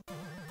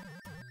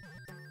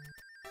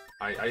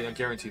 I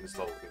guarantee this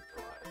level will be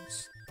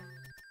lives.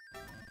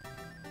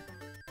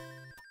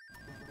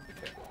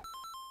 Okay. Well,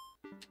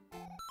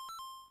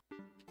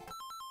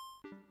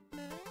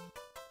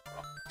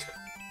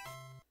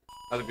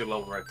 that's a good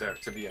level right there,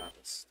 to be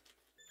honest.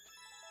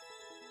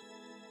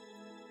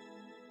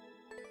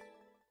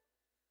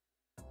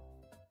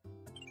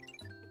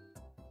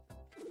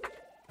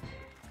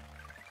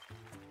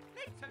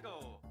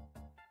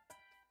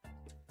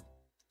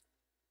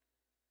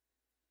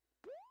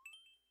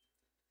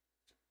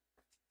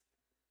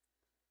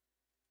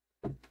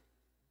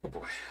 Oh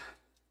boy.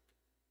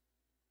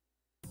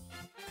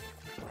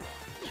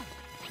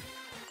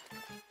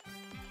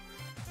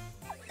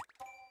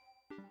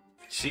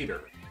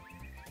 Cheater.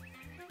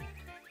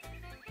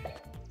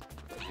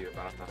 What are you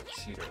about? I'm not a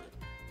cheater.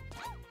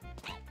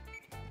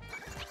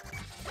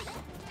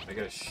 Can I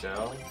get a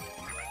shell?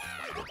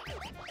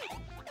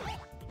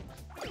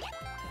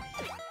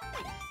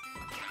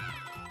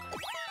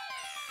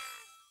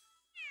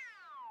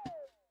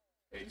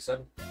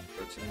 $87.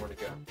 13 more to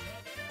go.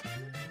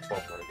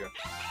 12 more to go.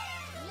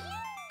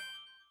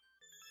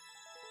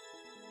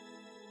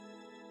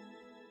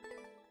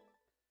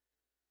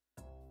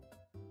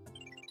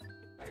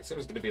 I guess it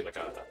was going to be like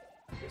a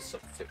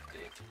sub 50.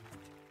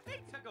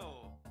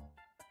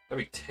 That'd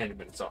be 10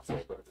 minutes off,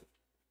 but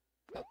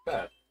not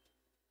bad.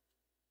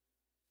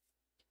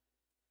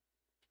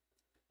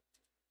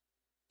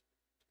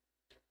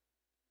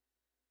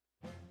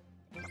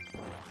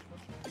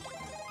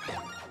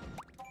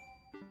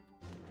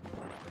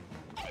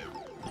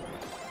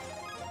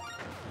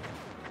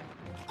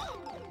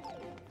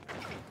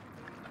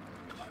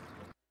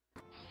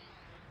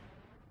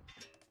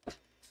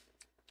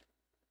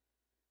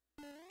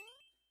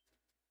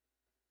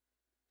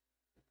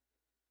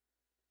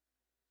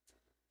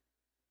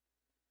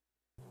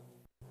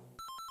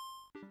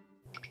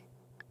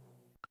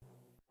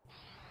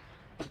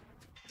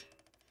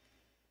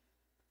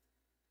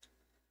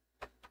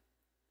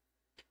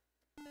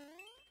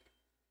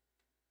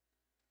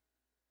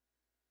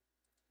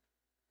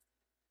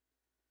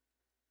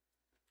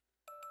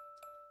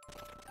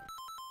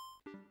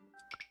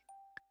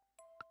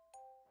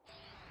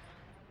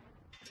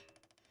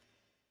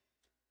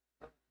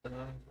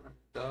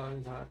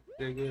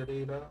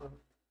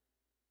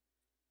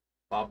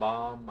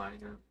 Baba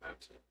Minor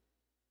Mountain.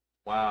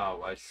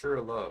 Wow, I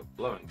sure love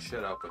blowing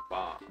shit up with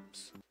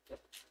bombs.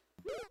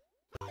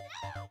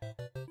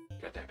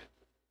 God damn it.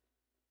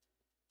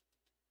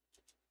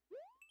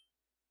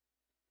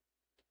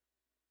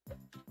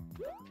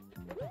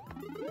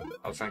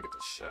 I was trying to get the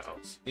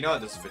shells. You know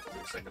what? This is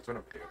 53 seconds. What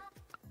am I doing?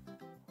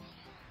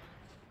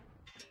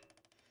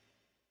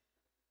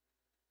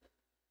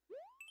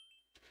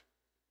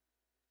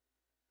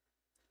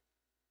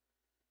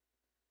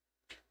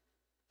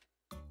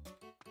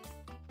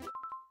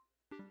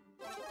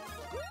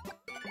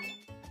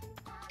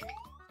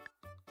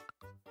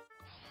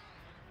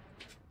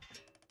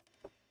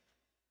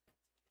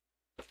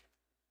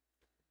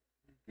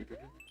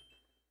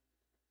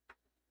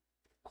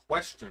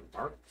 Question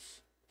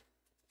marks?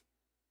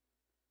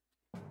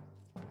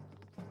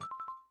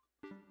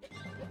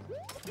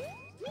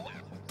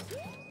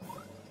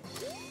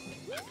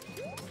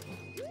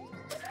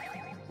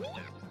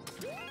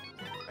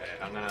 Okay,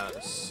 I'm gonna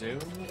assume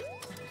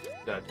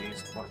that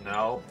these...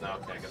 No, no,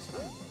 okay, I guess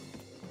not.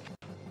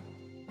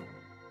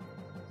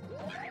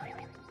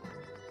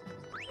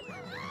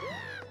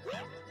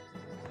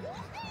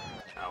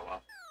 Oh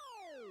well.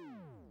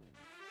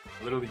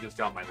 Literally just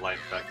got my life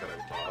back that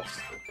I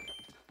lost.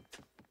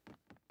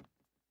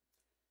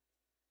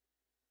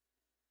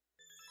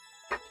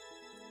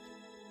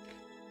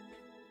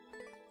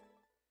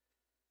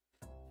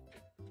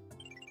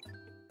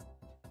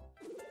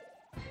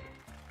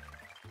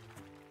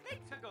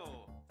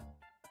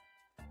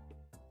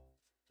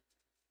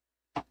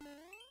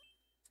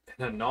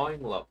 An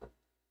gnawing level.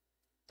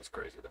 That's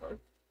crazy hard.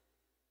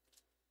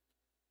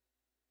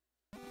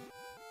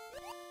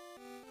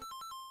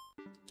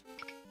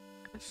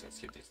 Let's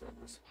skip these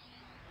levels.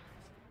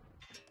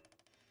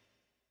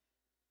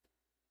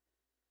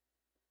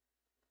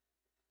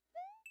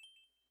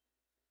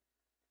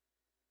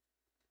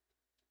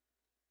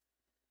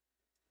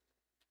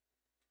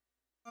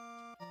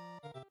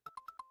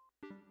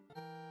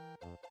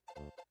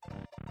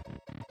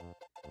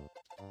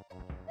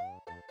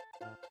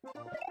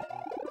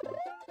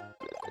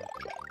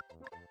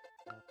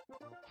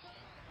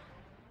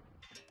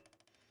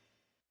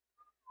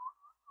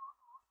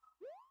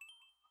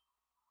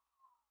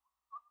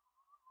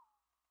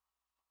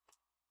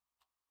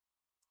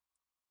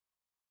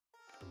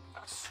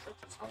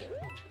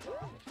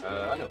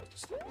 I know what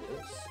this level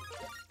is.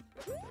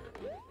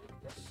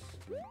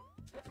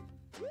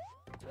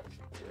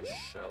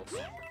 Shells.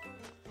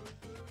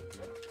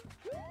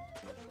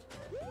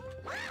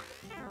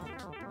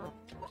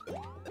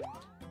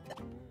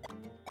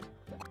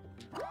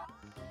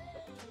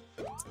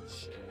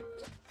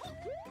 Shit.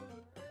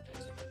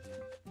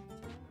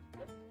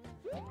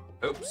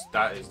 Oops,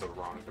 that is the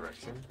wrong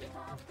direction.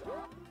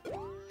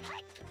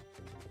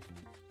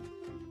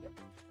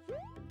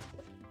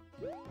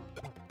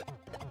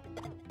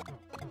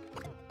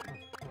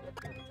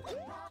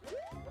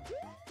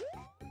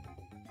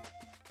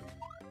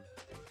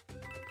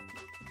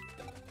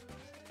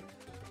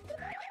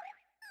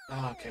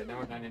 Okay, now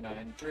we're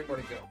 99. 3 more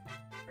to go. I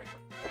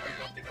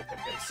don't think I'm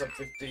gonna get sub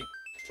 50.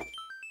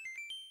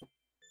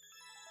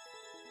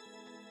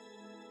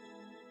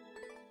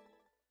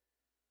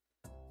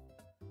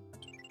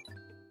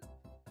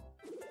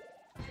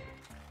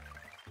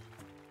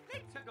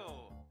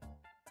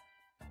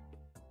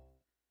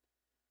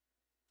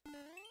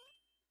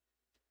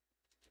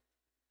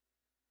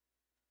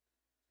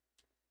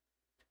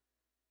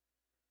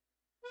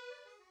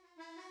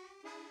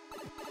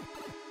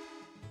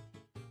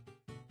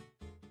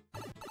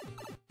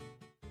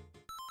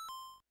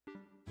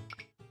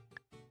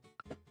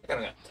 I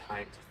don't got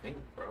time to think,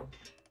 bro.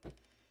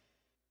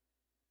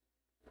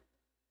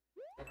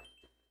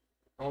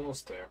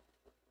 Almost there.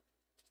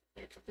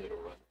 You complete a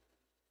run.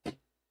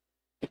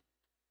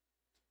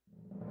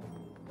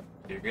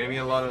 You gave me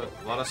a lot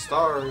of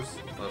stars.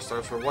 A lot of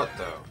stars for what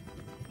though?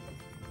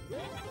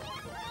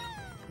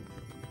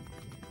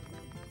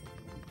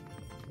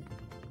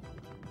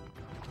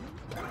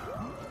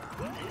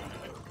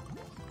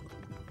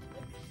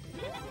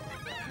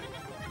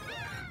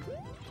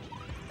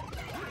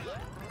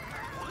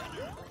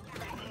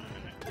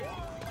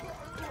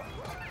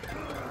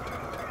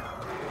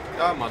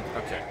 Come on.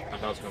 Okay, I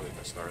thought I was gonna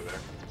leave a star there.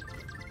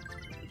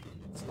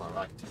 It's a lot of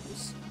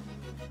activities.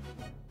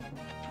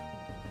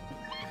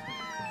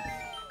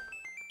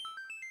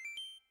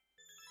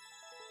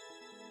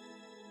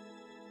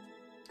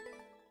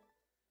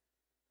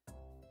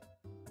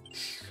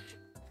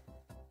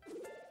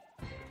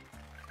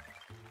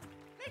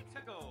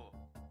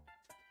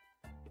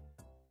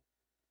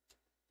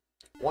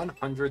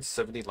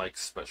 $170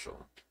 likes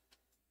special.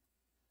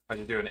 I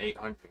should do an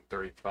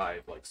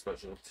 835 like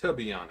special, to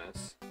be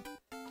honest.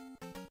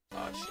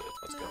 Ah, shit,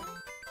 let's go.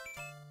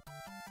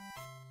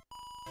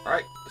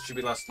 Alright, this should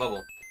be last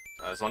level.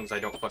 As long as I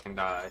don't fucking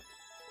die.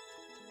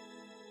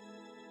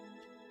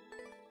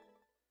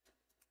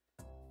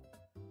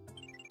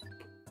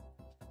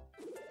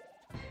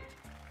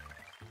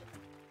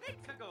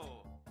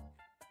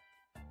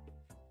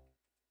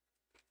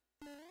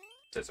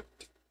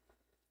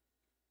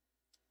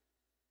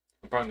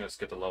 I'm probably gonna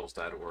skip the levels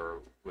that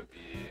would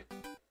be...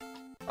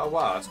 Oh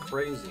wow, that's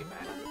crazy,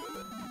 man.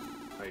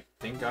 I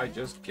think I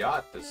just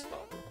got this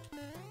level.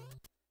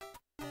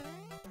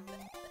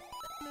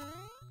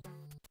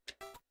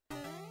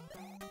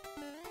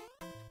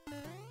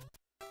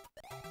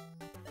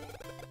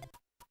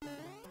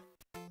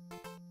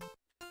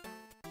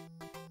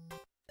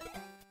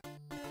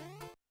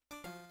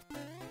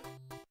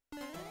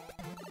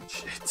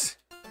 Shit.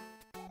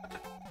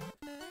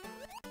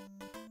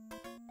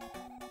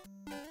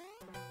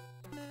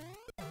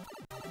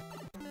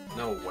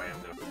 No way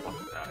I'm gonna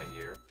fucking die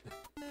here.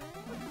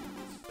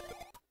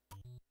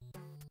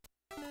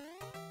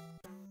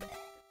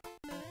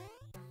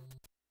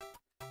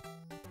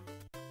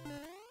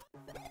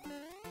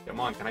 Come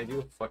on, can I do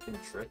a fucking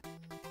trick?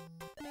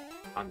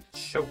 I'm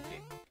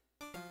choking.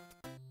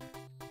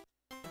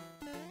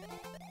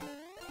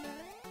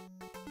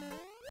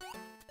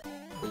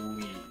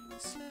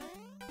 Please.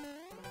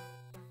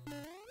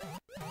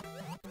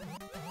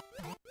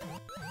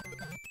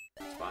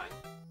 It's fine.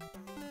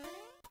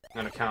 I'm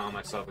gonna count on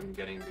myself and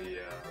getting the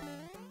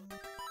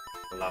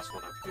last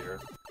one up here.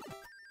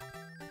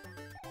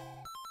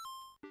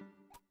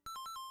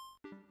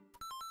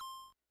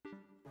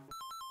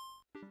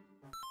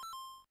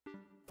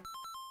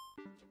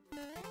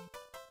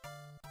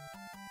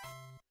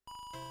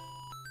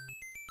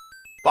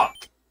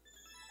 Fuck!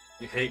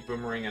 You hate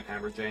Boomerang and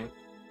Hammerjane?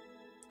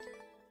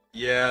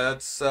 Yeah,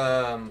 that's,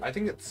 I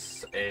think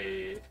it's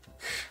a...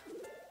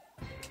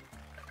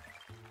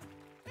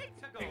 Hey,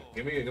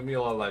 give me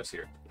a lot of lives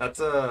here.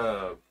 That's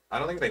a... I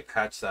don't think they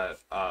patched that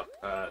up.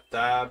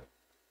 Thab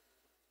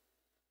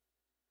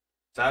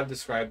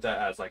described that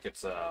as like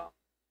it's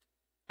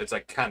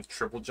like kind of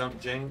triple jump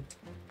Jane.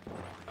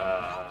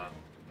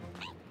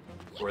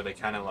 Where they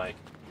kind of like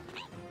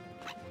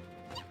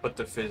put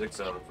the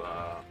physics of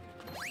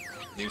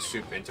New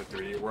Soup into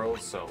 3D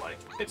worlds, so like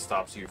it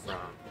stops you from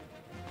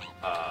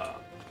oh,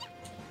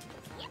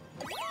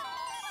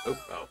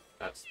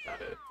 that's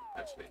not it.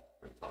 Actually,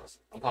 pause.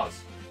 I'll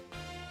pause.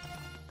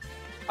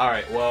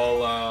 Alright,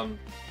 well,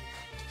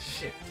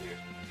 shit, dude.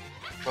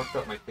 Fucked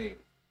up my thing.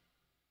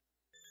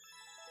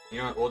 You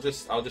know what,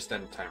 I'll just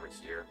end the timer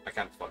here. I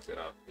kinda fucked it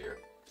up here.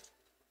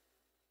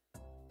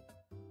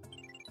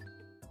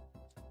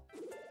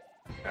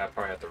 Yeah, I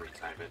probably have to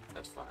retime it,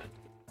 that's fine.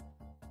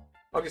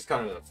 I'll just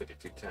count it at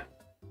 52:10.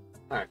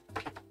 Alright.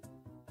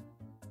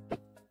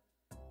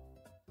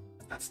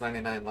 That's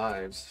 99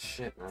 lives.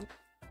 Shit, man.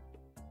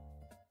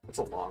 That's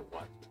a long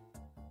one.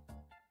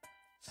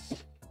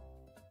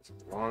 It's a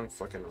long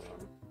fucking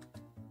run.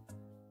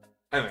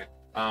 Anyway,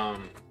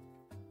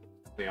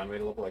 Leon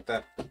made a level like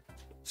that.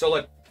 So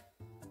like,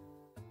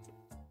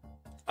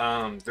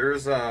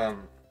 there's a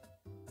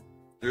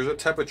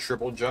type of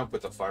triple jump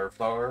with the fire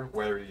flower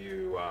where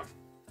you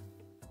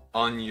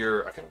on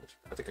your I think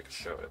I can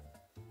show it.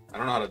 I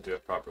don't know how to do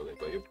it properly,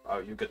 but you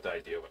get the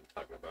idea what I'm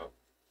talking about.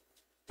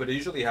 But it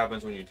usually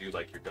happens when you do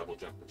like your double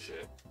jump and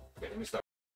shit. Okay, let me start.